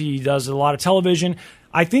host. He does a lot of television.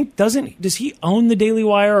 I think does he own the Daily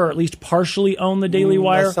Wire, or at least partially own the Daily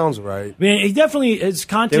Wire? That sounds right. I mean, he definitely, his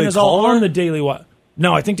content Daily is all Caller? on the Daily Wire.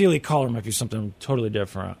 No, I think Daily Caller might be something totally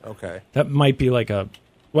different. Okay. That might be like I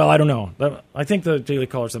don't know. I think the Daily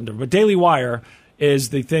Caller is something different. But Daily Wire is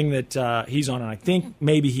the thing that he's on, and I think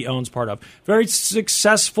maybe he owns part of. Very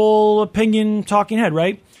successful opinion talking head,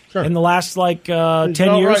 right? Sure. In the last 10 He's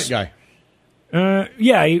an years. alt-right guy.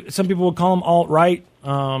 Yeah, some people would call him alt-right.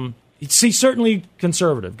 He's certainly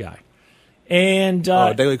conservative guy. And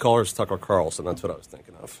Daily Caller's Tucker Carlson. That's what I was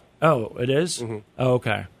thinking of. Oh, it is? Mm-hmm. Oh,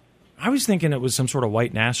 okay. I was thinking it was some sort of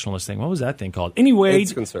white nationalist thing. What was that thing called? Anyway,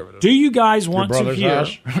 it's conservative. Do you guys want to hear?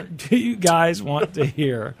 House? Do you guys want to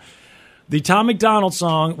hear the Tom McDonald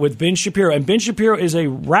song with Ben Shapiro? And Ben Shapiro is a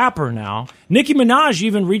rapper now. Nicki Minaj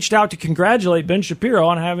even reached out to congratulate Ben Shapiro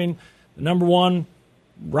on having the #1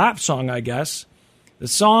 rap song, I guess. The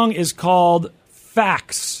song is called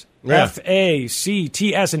Facts. Yeah.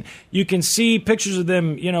 Facts. And you can see pictures of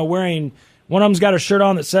them, wearing. One of them's got a shirt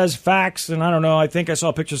on that says facts, and I don't know, I think I saw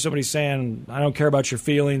a picture of somebody saying, I don't care about your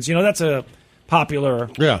feelings. That's a popular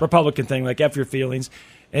Republican thing, like F your feelings.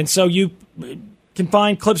 And so you can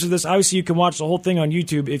find clips of this. Obviously, you can watch the whole thing on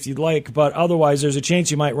YouTube if you'd like, but otherwise, there's a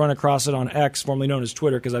chance you might run across it on X, formerly known as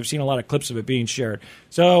Twitter, because I've seen a lot of clips of it being shared.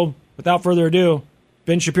 So, without further ado,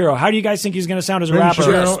 Ben Shapiro. How do you guys think he's going to sound as a rapper?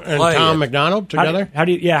 Ben Shapiro and Tom McDonald together? How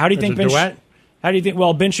do you think Ben? Duet? How do you think?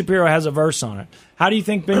 Well, Ben Shapiro has a verse on it. How do you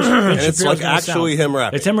think Ben Shapiro? It's like actually him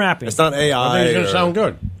rapping. It's him rapping. It's not AI. I think it's going to sound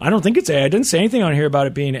good. I don't think it's AI. I didn't say anything on here about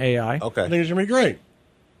it being AI. Okay. I think it's going to be great.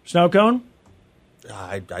 Snow cone?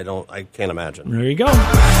 I can't imagine. There you go.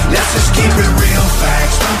 Let's just keep it real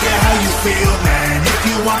facts. Don't care how you feel, man. If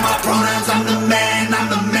you want my pronouns, I'm the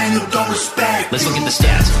man who don't respect. Let's look at the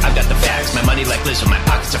stats. I've got the facts. My money like Lizzo, my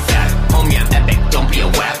pockets are fat. Homie, I'm epic. Don't be a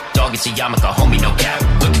whack. Dog, it's a yarmulke. Homie, no cap.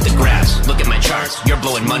 Look at the graphs. Look at my charts. You're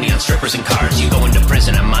blowing money on strippers and cars. You go into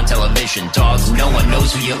prison, I'm on television. Dogs, no one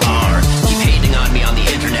knows who you are. Keep hating on me on the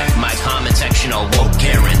internet. My comment section all woke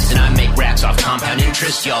Karens. And I make racks off compound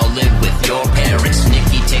interest. Y'all live with your parents.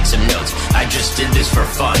 Nikki, take some notes. I just did this for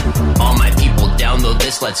fun. All my people download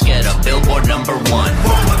this. Let's get a Billboard #1.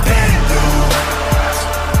 What a band do.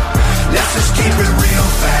 Let's just keep it real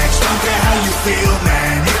facts. Don't care how you feel,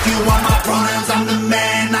 man. If you want my pronouns, I'm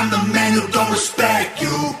the man who don't respect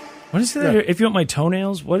you. What does he say? If you want my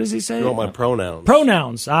toenails, what does he say? You want my pronouns.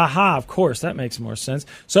 Pronouns. Aha, of course. That makes more sense.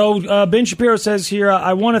 So Ben Shapiro says here,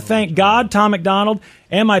 I want to thank God, Tom McDonald,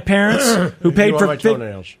 and my parents who paid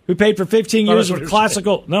for 15 years of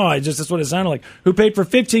classical. No, that's what it sounded like. Who paid for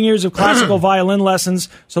 15 years of classical violin lessons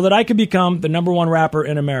so that I could become the #1 rapper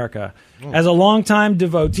in America. As a longtime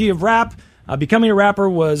devotee of rap, becoming a rapper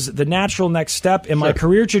was the natural next step in my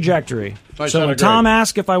career trajectory. So when Tom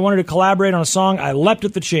asked if I wanted to collaborate on a song, I leapt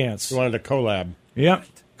at the chance. You wanted to collab. Yep,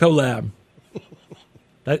 collab.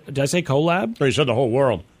 Did I say collab? No, you said the whole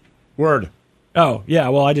world. Word. Oh, yeah,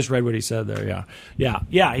 well, I just read what he said there,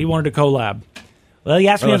 yeah, he wanted to collab. Well, he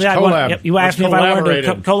asked me if I wanted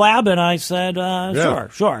to collab, and I said,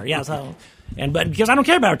 sure, yeah. So, but because I don't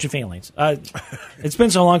care about your feelings. It's been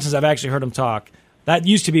so long since I've actually heard him talk. That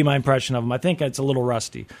used to be my impression of him. I think it's a little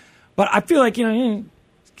rusty. But I feel like, kind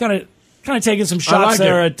of taking some shots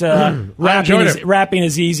there at rapping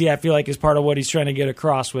is easy, I feel like, is part of what he's trying to get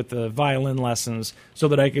across with the violin lessons so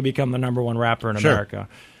that I could become the #1 rapper in America.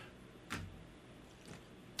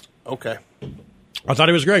 Okay. I thought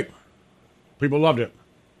he was great. People loved it.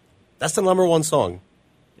 That's the #1 song.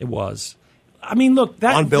 It was. I mean, look,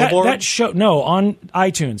 on Billboard? That show, no, on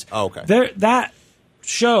iTunes. Oh, okay. That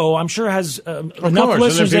show, I'm sure, has enough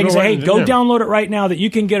listeners that can say, hey, go download it right now that you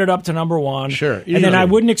can get it up to #1. Sure. Easily. And then I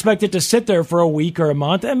wouldn't expect it to sit there for a week or a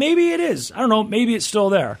month. And maybe it is. I don't know. Maybe it's still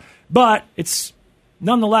there. But it's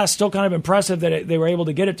nonetheless still kind of impressive that they were able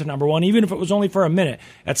to get it to #1, even if it was only for a minute.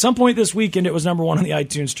 At some point this weekend, it was #1 on the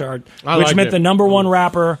iTunes chart, which meant the #1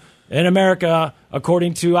 rapper in America,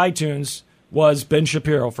 according to iTunes, was Ben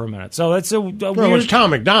Shapiro for a minute. So that's a weird, it's Tom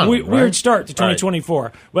McDonald, weird start to 2024.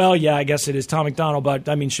 Right. Well, yeah, I guess it is Tom McDonald, but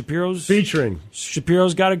I mean Shapiro's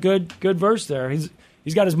got a good verse there. He's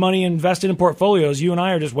got his money invested in portfolios. You and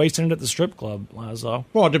I are just wasting it at the strip club, Laszlo.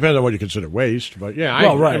 Well, it depends on what you consider waste, but yeah,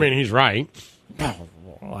 I mean he's right. Well,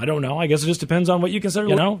 I don't know. I guess it just depends on what you consider,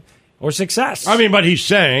 or success. I mean, but he's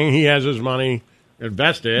saying he has his money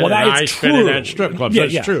invested, and I spend it at strip clubs.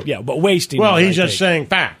 That's true. Yeah, but wasting. Well, he's just saying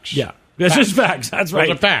facts. Yeah. It's just facts. That's right.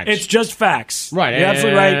 Those are facts. It's just facts. Right. You're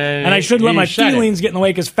absolutely right. And I shouldn't let my feelings get in the way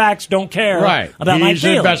because facts don't care about my feelings.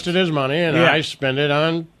 He's invested his money, and I spend it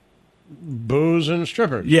on booze and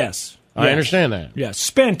strippers. Yes. I understand that. Yeah,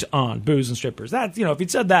 spent on booze and strippers. That, if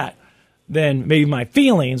he'd said that, then maybe my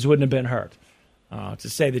feelings wouldn't have been hurt. To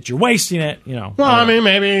say that you're wasting it, Well, I mean,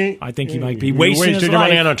 maybe. I think he might be wasting his life. Wasted your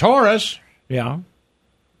money on a Taurus. Yeah.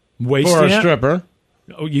 Wasting for a stripper.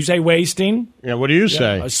 Oh, you say wasting? Yeah, what do you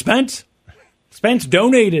say? Spent,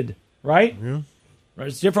 donated, right? Yeah.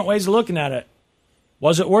 There's different ways of looking at it.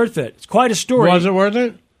 Was it worth it? It's quite a story. Was it worth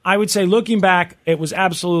it? I would say, looking back, it was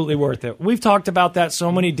absolutely worth it. We've talked about that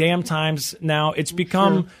so many damn times now. It's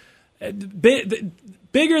become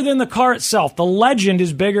bigger than the car itself. The legend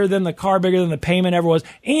is bigger than the car, bigger than the payment ever was.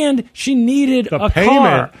 And she needed a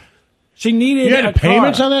car. She needed you had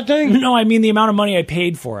payments on that thing? No, I mean the amount of money I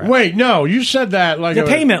paid for it. Wait, no, you said that like the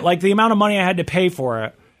payment, like the amount of money I had to pay for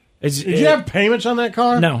it. Did you have payments on that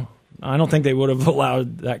car? No, I don't think they would have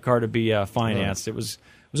allowed that car to be financed. It was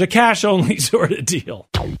a cash only sort of deal.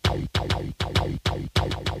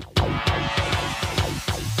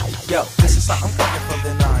 Yo, this is something coming from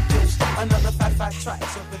the non-deuce. Another fat track.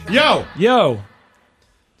 Yo,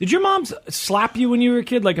 did your mom slap you when you were a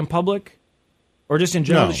kid, like in public? Or just in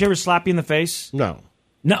general? No. Did she ever slap you in the face? No.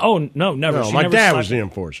 No. Oh, no, never. No, my dad was the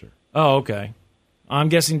enforcer. Oh, okay. I'm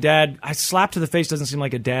guessing dad. Slap to the face doesn't seem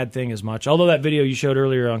like a dad thing as much. Although that video you showed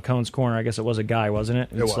earlier on Cone's Corner, I guess it was a guy, wasn't it?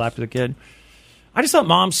 Who slapped the kid. I just thought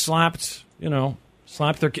moms slapped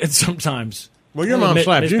their kids sometimes. Well, your mom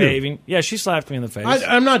slapped you. Yeah, she slapped me in the face.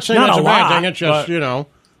 I'm not saying that's a bad thing. It's just,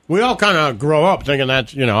 We all kind of grow up thinking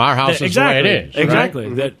that's, our house is the way it is. Right?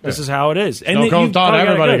 Exactly. That this is how it is. And Stone thought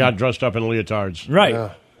everybody got dressed up in leotards.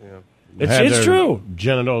 Right. It's true.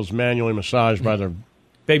 Genitals manually massaged by their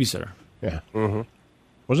babysitter. Yeah. Mm-hmm.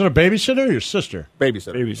 Was it a babysitter or your sister?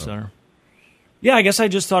 Babysitter. Yeah, I guess I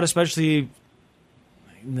just thought, especially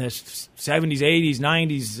in the 70s, 80s,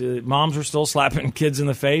 90s, moms were still slapping kids in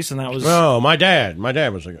the face, and that was... Oh, my dad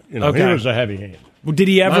was he was a heavy hand. Well, did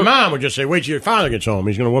he ever... My mom would just say, wait till your father gets home.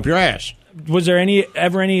 He's going to whoop your ass. Was there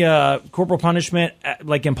ever any corporal punishment,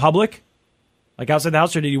 like in public? Like outside the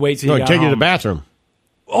house, or did he wait till he got take home? You to the bathroom.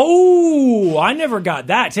 Oh, I never got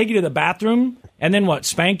that. Take you to the bathroom, and then what,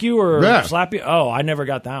 spank you or slap you? Oh, I never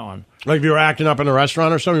got that one. Like if you were acting up in a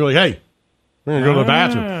restaurant or something, you're like, hey, we're going to go to the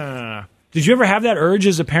bathroom. Did you ever have that urge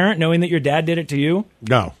as a parent, knowing that your dad did it to you?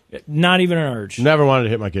 No. Not even an urge? Never wanted to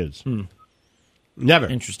hit my kids. Never.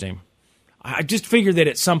 Interesting. I just figured that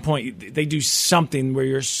at some point they do something where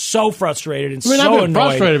you're so frustrated and so annoyed. I've been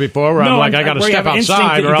frustrated before where I'm like, I got to step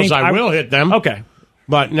outside or else I will hit them. Okay.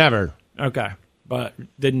 But never. Okay. But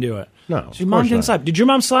didn't do it. No. So your mom didn't slap. Did your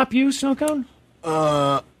mom slap you, Snowcone?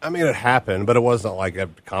 I mean, it happened, but it wasn't like a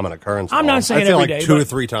common occurrence. I'm not saying I'd say every like day, 2 but- to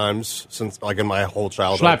 3 times since, like, in my whole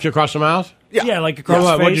childhood. Slapped you across the mouth? Yeah, like across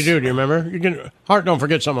the face. What'd you do? Do you remember? Heart don't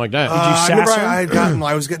forget something like that. Did you sass her?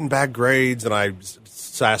 I was getting bad grades, and I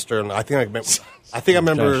sassed her, and I remember.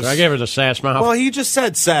 I gave her the sass mouth. Well, he just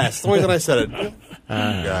said sass. The only reason I said it,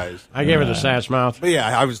 guys. I gave her the sass mouth. But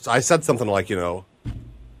yeah, I said something like,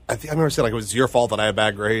 I remember saying like it was your fault that I had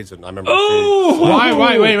bad grades, and I remember. Why?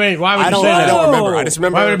 Wait. Why would you say that? I don't remember. I just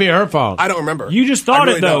remember. Why would it be her fault? I don't remember. You just thought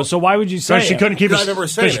really it though. don't. So why would you say Because she couldn't keep. I remember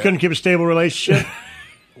saying Because she couldn't keep a stable relationship.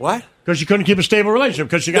 What? Because she couldn't keep a stable relationship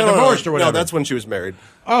because she got divorced or whatever. No, that's when she was married.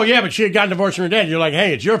 Oh yeah, but she had gotten divorced from her dad. You're like,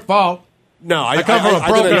 hey, it's your fault. No, I come from a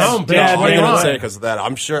broken home. I didn't say it because of that.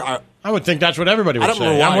 I'm sure. I would think that's what everybody would I don't say.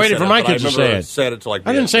 remember why I'm waiting for my kids to say it. Said it to like.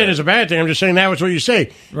 I didn't say it as a bad thing. I'm just saying that was what you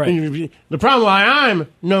say. Right. The problem why I'm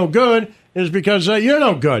no good is because you're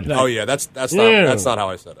no good. Oh yeah, that's not how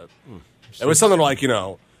I said it. It was something like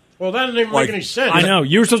Well, that didn't even make any sense. I know.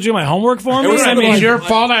 You were supposed to do my homework for me? It was it's your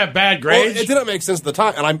fault I have bad grades? Well, it didn't make sense at the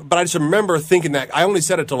time, but I just remember thinking that I only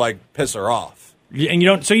said it to like piss her off. And you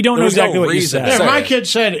don't know exactly what you said. Yeah, my kid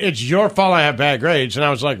said, it's your fault I have bad grades. And I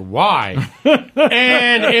was like, why?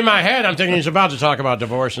 And in my head, I'm thinking he's about to talk about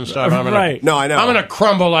divorce and stuff. Right. No, I know. I'm going to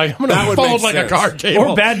crumble I'm going to fold like a card table.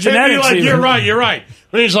 Or bad genetics. And be like, you're right.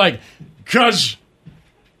 And he's like, because...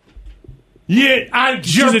 Yeah,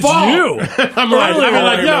 it's your fault. You. I'm like,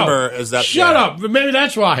 no, shut up. But maybe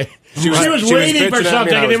that's why. She was waiting for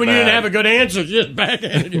something, and then when you didn't have a good answer, she just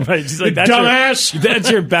backhanded you. Right, she's like, that's dumbass.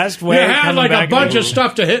 That's your best way. You had like a bunch of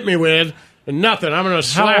stuff to hit me with, and nothing. I'm going to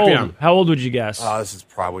slap you. How old would you guess? This is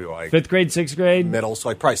probably like 5th grade, 6th grade? Middle, so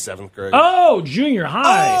like probably 7th grade. Oh, junior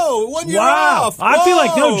high. Oh, 1 year wow. off. I feel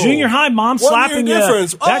like, junior high, mom slapping you.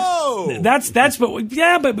 Difference. But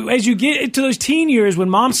as you get into those teen years, when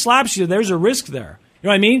mom slaps you, there's a risk there. You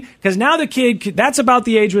know what I mean? Because now the kid, that's about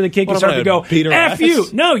the age where the kid can start to go, F you.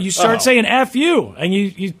 No, you start saying F you, and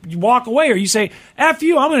you walk away, or you say, F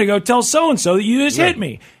you, I'm going to go tell so-and-so that you just hit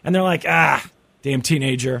me. And they're like, damn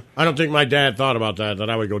teenager. I don't think my dad thought about that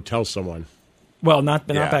I would go tell someone. Well, not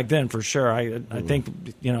back then, for sure. I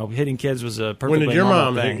think, hitting kids was a perfectly When did your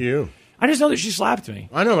normal mom thing. hit you? I just know that she slapped me.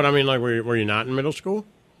 I know, but I mean, like, were you not in middle school?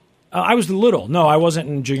 I was little. No, I wasn't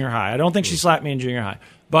in junior high. I don't think she slapped me in junior high.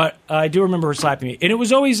 But I do remember her slapping me. And it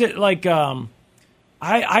was always at, like,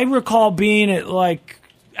 I recall being at, like,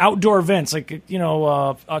 outdoor events, like,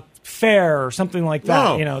 a fair or something like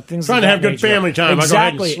that. No. Things Trying like to have that good nature. family time.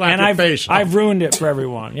 Exactly. I go ahead and slap your face off. I've ruined it for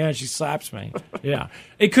everyone. Yeah, she slaps me. Yeah.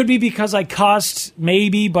 It could be because I cussed,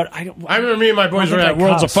 maybe, but I don't. I remember me and my boys were at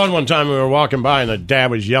Worlds of Fun one time. We were walking by, and the dad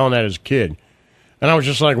was yelling at his kid. And I was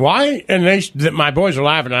just like, why? And my boys were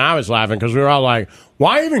laughing, and I was laughing because we were all like,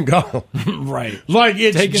 why even go? Right. Like,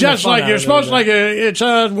 it's Taking just like you're supposed to, like, it's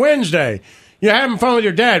a Wednesday. You're having fun with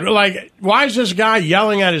your dad. Like, why is this guy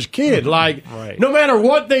yelling at his kid? Like, no matter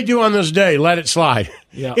what they do on this day, let it slide.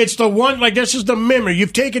 Yeah. It's the one, like, this is the memory.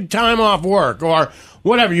 You've taken time off work or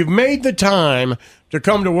whatever. You've made the time to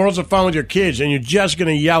come to Worlds of Fun with your kids, and you're just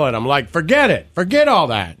going to yell at them. Like, forget it. Forget all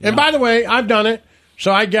that. Yeah. And by the way, I've done it,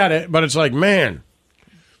 so I get it. But it's like, man.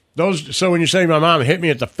 So when you say my mom hit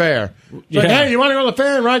me at the fair, it's like, hey, you want to go to the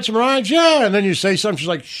fair and ride some rides? Yeah. And then you say something, she's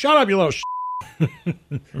like, shut up, you little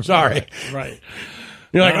Sorry. Right.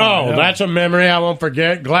 You're like, that's a memory I won't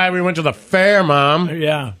forget. Glad we went to the fair, Mom.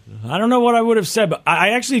 Yeah. I don't know what I would have said, but I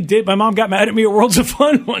actually did. My mom got mad at me at Worlds of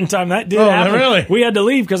Fun one time. That did happen. Really? We had to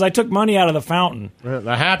leave because I took money out of the fountain.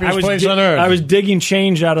 The happiest place on earth. I was digging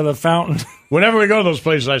change out of the fountain. Whenever we go to those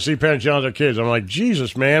places, I see parents yelling at their kids. I'm like,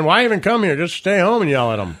 Jesus, man, why even come here? Just stay home and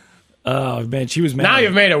yell at them. Oh, man, she was mad. Now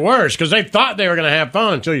you've made it worse because they thought they were going to have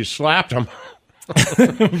fun until you slapped them.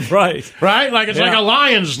 Right. Right? Like it's like a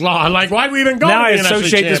Lions law. Like, why'd we even go now to the I NFC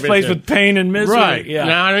associate this place Championship? with pain and misery. Right. Yeah.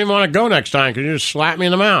 Now I don't even want to go next time because you just slap me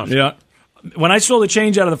in the mouth. Yeah. When I stole the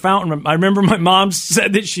change out of the fountain, I remember my mom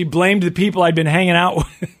said that she blamed the people I'd been hanging out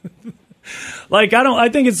with. Like, I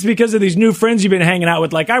think it's because of these new friends you've been hanging out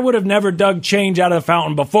with. Like, I would have never dug change out of the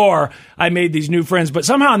fountain before I made these new friends, but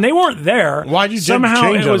somehow, and they weren't there. Why'd you dig somehow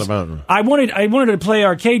change out of the fountain? I wanted to play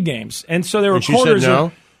arcade games, and so there were And she quarters. said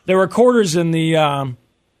no? There were quarters in the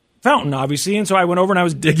fountain, obviously, and so I went over and I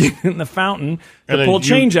was digging in the fountain to pull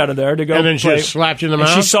change out of there to go. And then she play. just slapped you in the And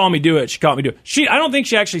mouth? she saw me do it. She caught me do it. I don't think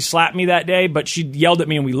she actually slapped me that day, but she yelled at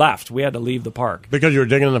me and we left. We had to leave the park. Because you were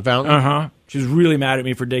digging in the fountain? Uh-huh. She was really mad at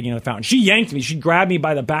me for digging in the fountain. She yanked me. She grabbed me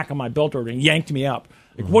by the back of my belt and yanked me up.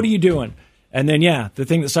 Like, what are you doing? And then, the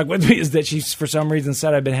thing that stuck with me is that she, for some reason,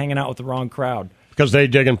 said I'd been hanging out with the wrong crowd. Because they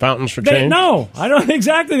dig in fountains for change? No, I don't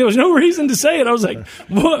exactly. There was no reason to say it. I was like,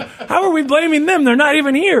 what? How are we blaming them? They're not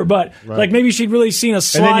even here. But like maybe she'd really seen a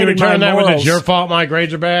slide and then you in my return that morals. with it's your fault my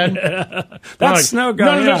grades are bad? That's no go.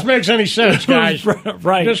 None of this makes any sense, guys.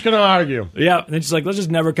 Right. Just going to argue. Yeah. And then she's like, let's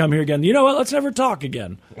just never come here again. You know what? Let's never talk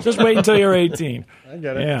again. Just wait until you're 18. I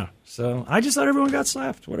get it. Yeah. So I just thought everyone got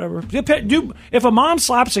slapped. Whatever. If a mom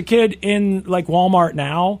slaps a kid in like Walmart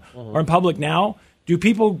now or in public now, do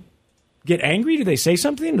people get angry? Do they say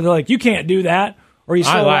something? They're like, you can't do that. Or are you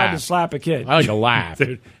still allowed to slap a kid? I like to laugh.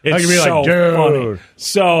 Dude, I it's can be so like, dude. funny.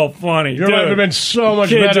 So funny. Your life would have been so much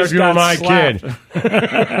Kid better just if you were got my slapped. kid.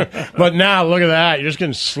 But now, look at that. You're just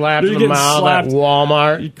getting slapped You're in the getting mouth slapped. at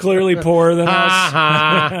Walmart. You clearly poorer than us.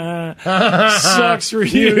 Sucks for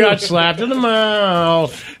you. You got slapped in the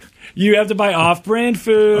mouth. You have to buy off-brand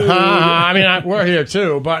food. I mean, we're here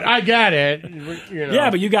too, but I get it. You know. Yeah,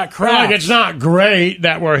 but you got crap. Like, it's not great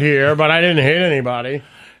that we're here, but I didn't hit anybody.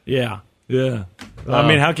 Yeah. I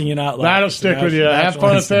mean, how can you not laugh? That'll stick with you. Have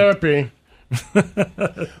fun at therapy.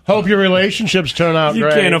 Hope your relationships turn out You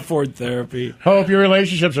great. can't afford therapy. Hope your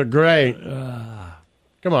relationships are great.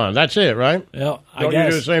 Come on, that's it, right? Yeah, I Don't guess.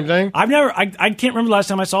 you do the same thing? I can't remember the last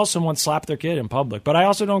time I saw someone slap their kid in public, but I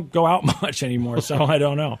also don't go out much anymore, so I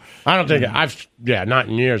don't know. I don't think not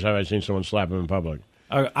in years have I seen someone slap him in public.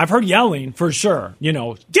 I've heard yelling for sure.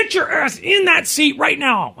 Get your ass in that seat right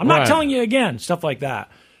now. I'm not Right. telling you again. Stuff like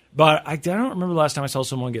that. But I don't remember the last time I saw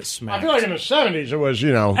someone get smacked. I feel like in the 70s it was,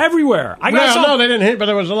 everywhere. No, they didn't hit, but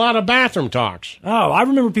there was a lot of bathroom talks. Oh, I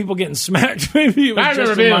remember people getting smacked. Maybe it was I remember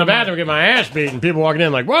just being in my the bathroom getting my ass beat and people walking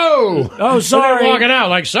in like, whoa. Oh, sorry. And they're walking out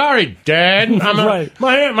like, sorry, Dad. I'm Right.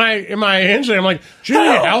 my instinct, I'm like, should you be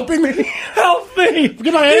helping me? Help me.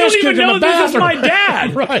 Get my You ass don't even kicked in know the this is bathroom. my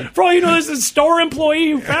dad. Right. For all you know, this is a store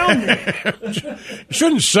employee who found me.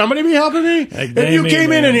 Shouldn't somebody be helping me? If you damn came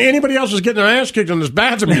me, in man. and anybody else was getting their ass kicked in this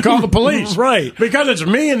bathroom, you call the police. Right. Because it's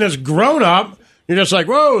me and this grown up. You're just like,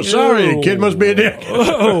 whoa, sorry, Ew. kid must be a dick.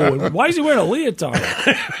 Whoa, why is he wearing a leotard?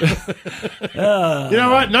 You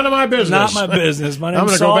know what? None of my business. Not my business. My name's I'm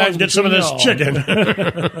going to go back and get some of this Saul. chicken.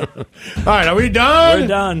 All right, are we done? We're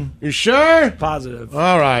done. You sure? Positive.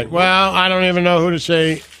 All right. Well, I don't even know who to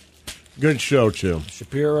say good show to.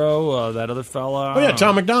 Shapiro, that other fella. Oh, yeah,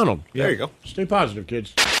 Tom McDonald. There you go. Stay positive,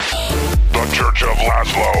 kids. The Church of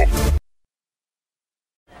Laszlo.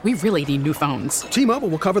 We really need new phones. T-Mobile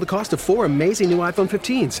will cover the cost of 4 amazing new iPhone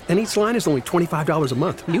 15s, and each line is only $25 a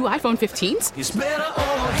month. New iPhone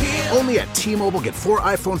 15s? Only at T-Mobile, get 4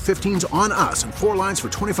 iPhone 15s on us and 4 lines for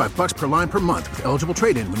 $25 per line per month with eligible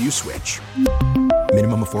trade-in when you switch.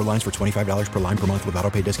 Minimum of 4 lines for $25 per line per month with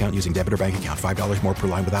autopay discount using debit or bank account. $5 more per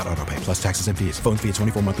line without autopay, plus taxes and fees. Phone fee at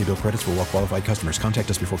 24 monthly bill credits for well-qualified customers. Contact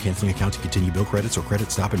us before canceling account to continue bill credits or credit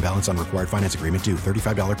stop and balance on required finance agreement due.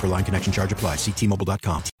 $35 per line connection charge applies. See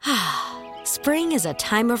T-Mobile.com. Spring is a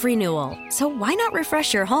time of renewal, so why not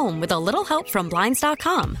refresh your home with a little help from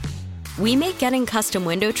Blinds.com? We make getting custom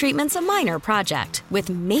window treatments a minor project with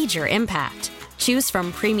major impact. Choose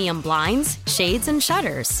from premium blinds, shades, and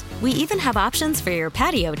shutters. We even have options for your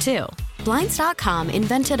patio, too. Blinds.com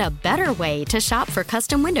invented a better way to shop for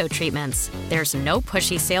custom window treatments. There's no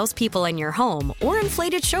pushy salespeople in your home or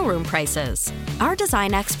inflated showroom prices. Our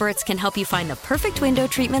design experts can help you find the perfect window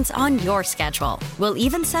treatments on your schedule. We'll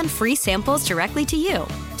even send free samples directly to you.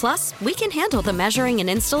 Plus, we can handle the measuring and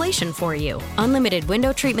installation for you. Unlimited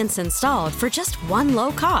window treatments installed for just one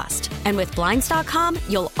low cost. And with Blinds.com,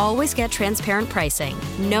 you'll always get transparent pricing.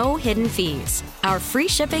 No hidden fees. Our free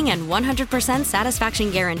shipping and 100% satisfaction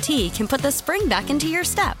guarantee can put the spring back into your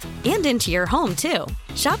step and into your home, too.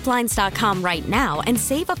 Shop Blinds.com right now and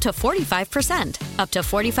save up to 45%. Up to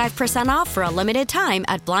 45% off for a limited time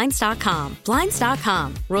at Blinds.com.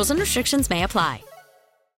 Blinds.com. Rules and restrictions may apply.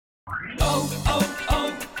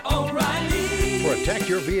 Protect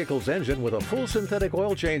your vehicle's engine with a full synthetic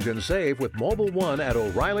oil change and save with Mobil 1 at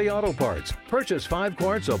O'Reilly Auto Parts. Purchase 5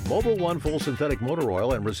 quarts of Mobil 1 full synthetic motor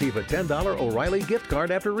oil and receive a $10 O'Reilly gift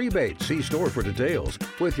card after rebate. See store for details.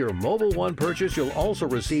 With your Mobil 1 purchase, you'll also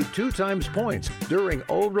receive 2 times points during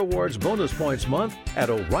O Rewards Bonus Points Month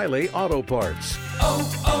at O'Reilly Auto Parts.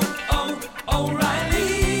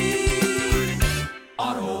 O'Reilly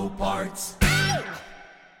Auto Parts.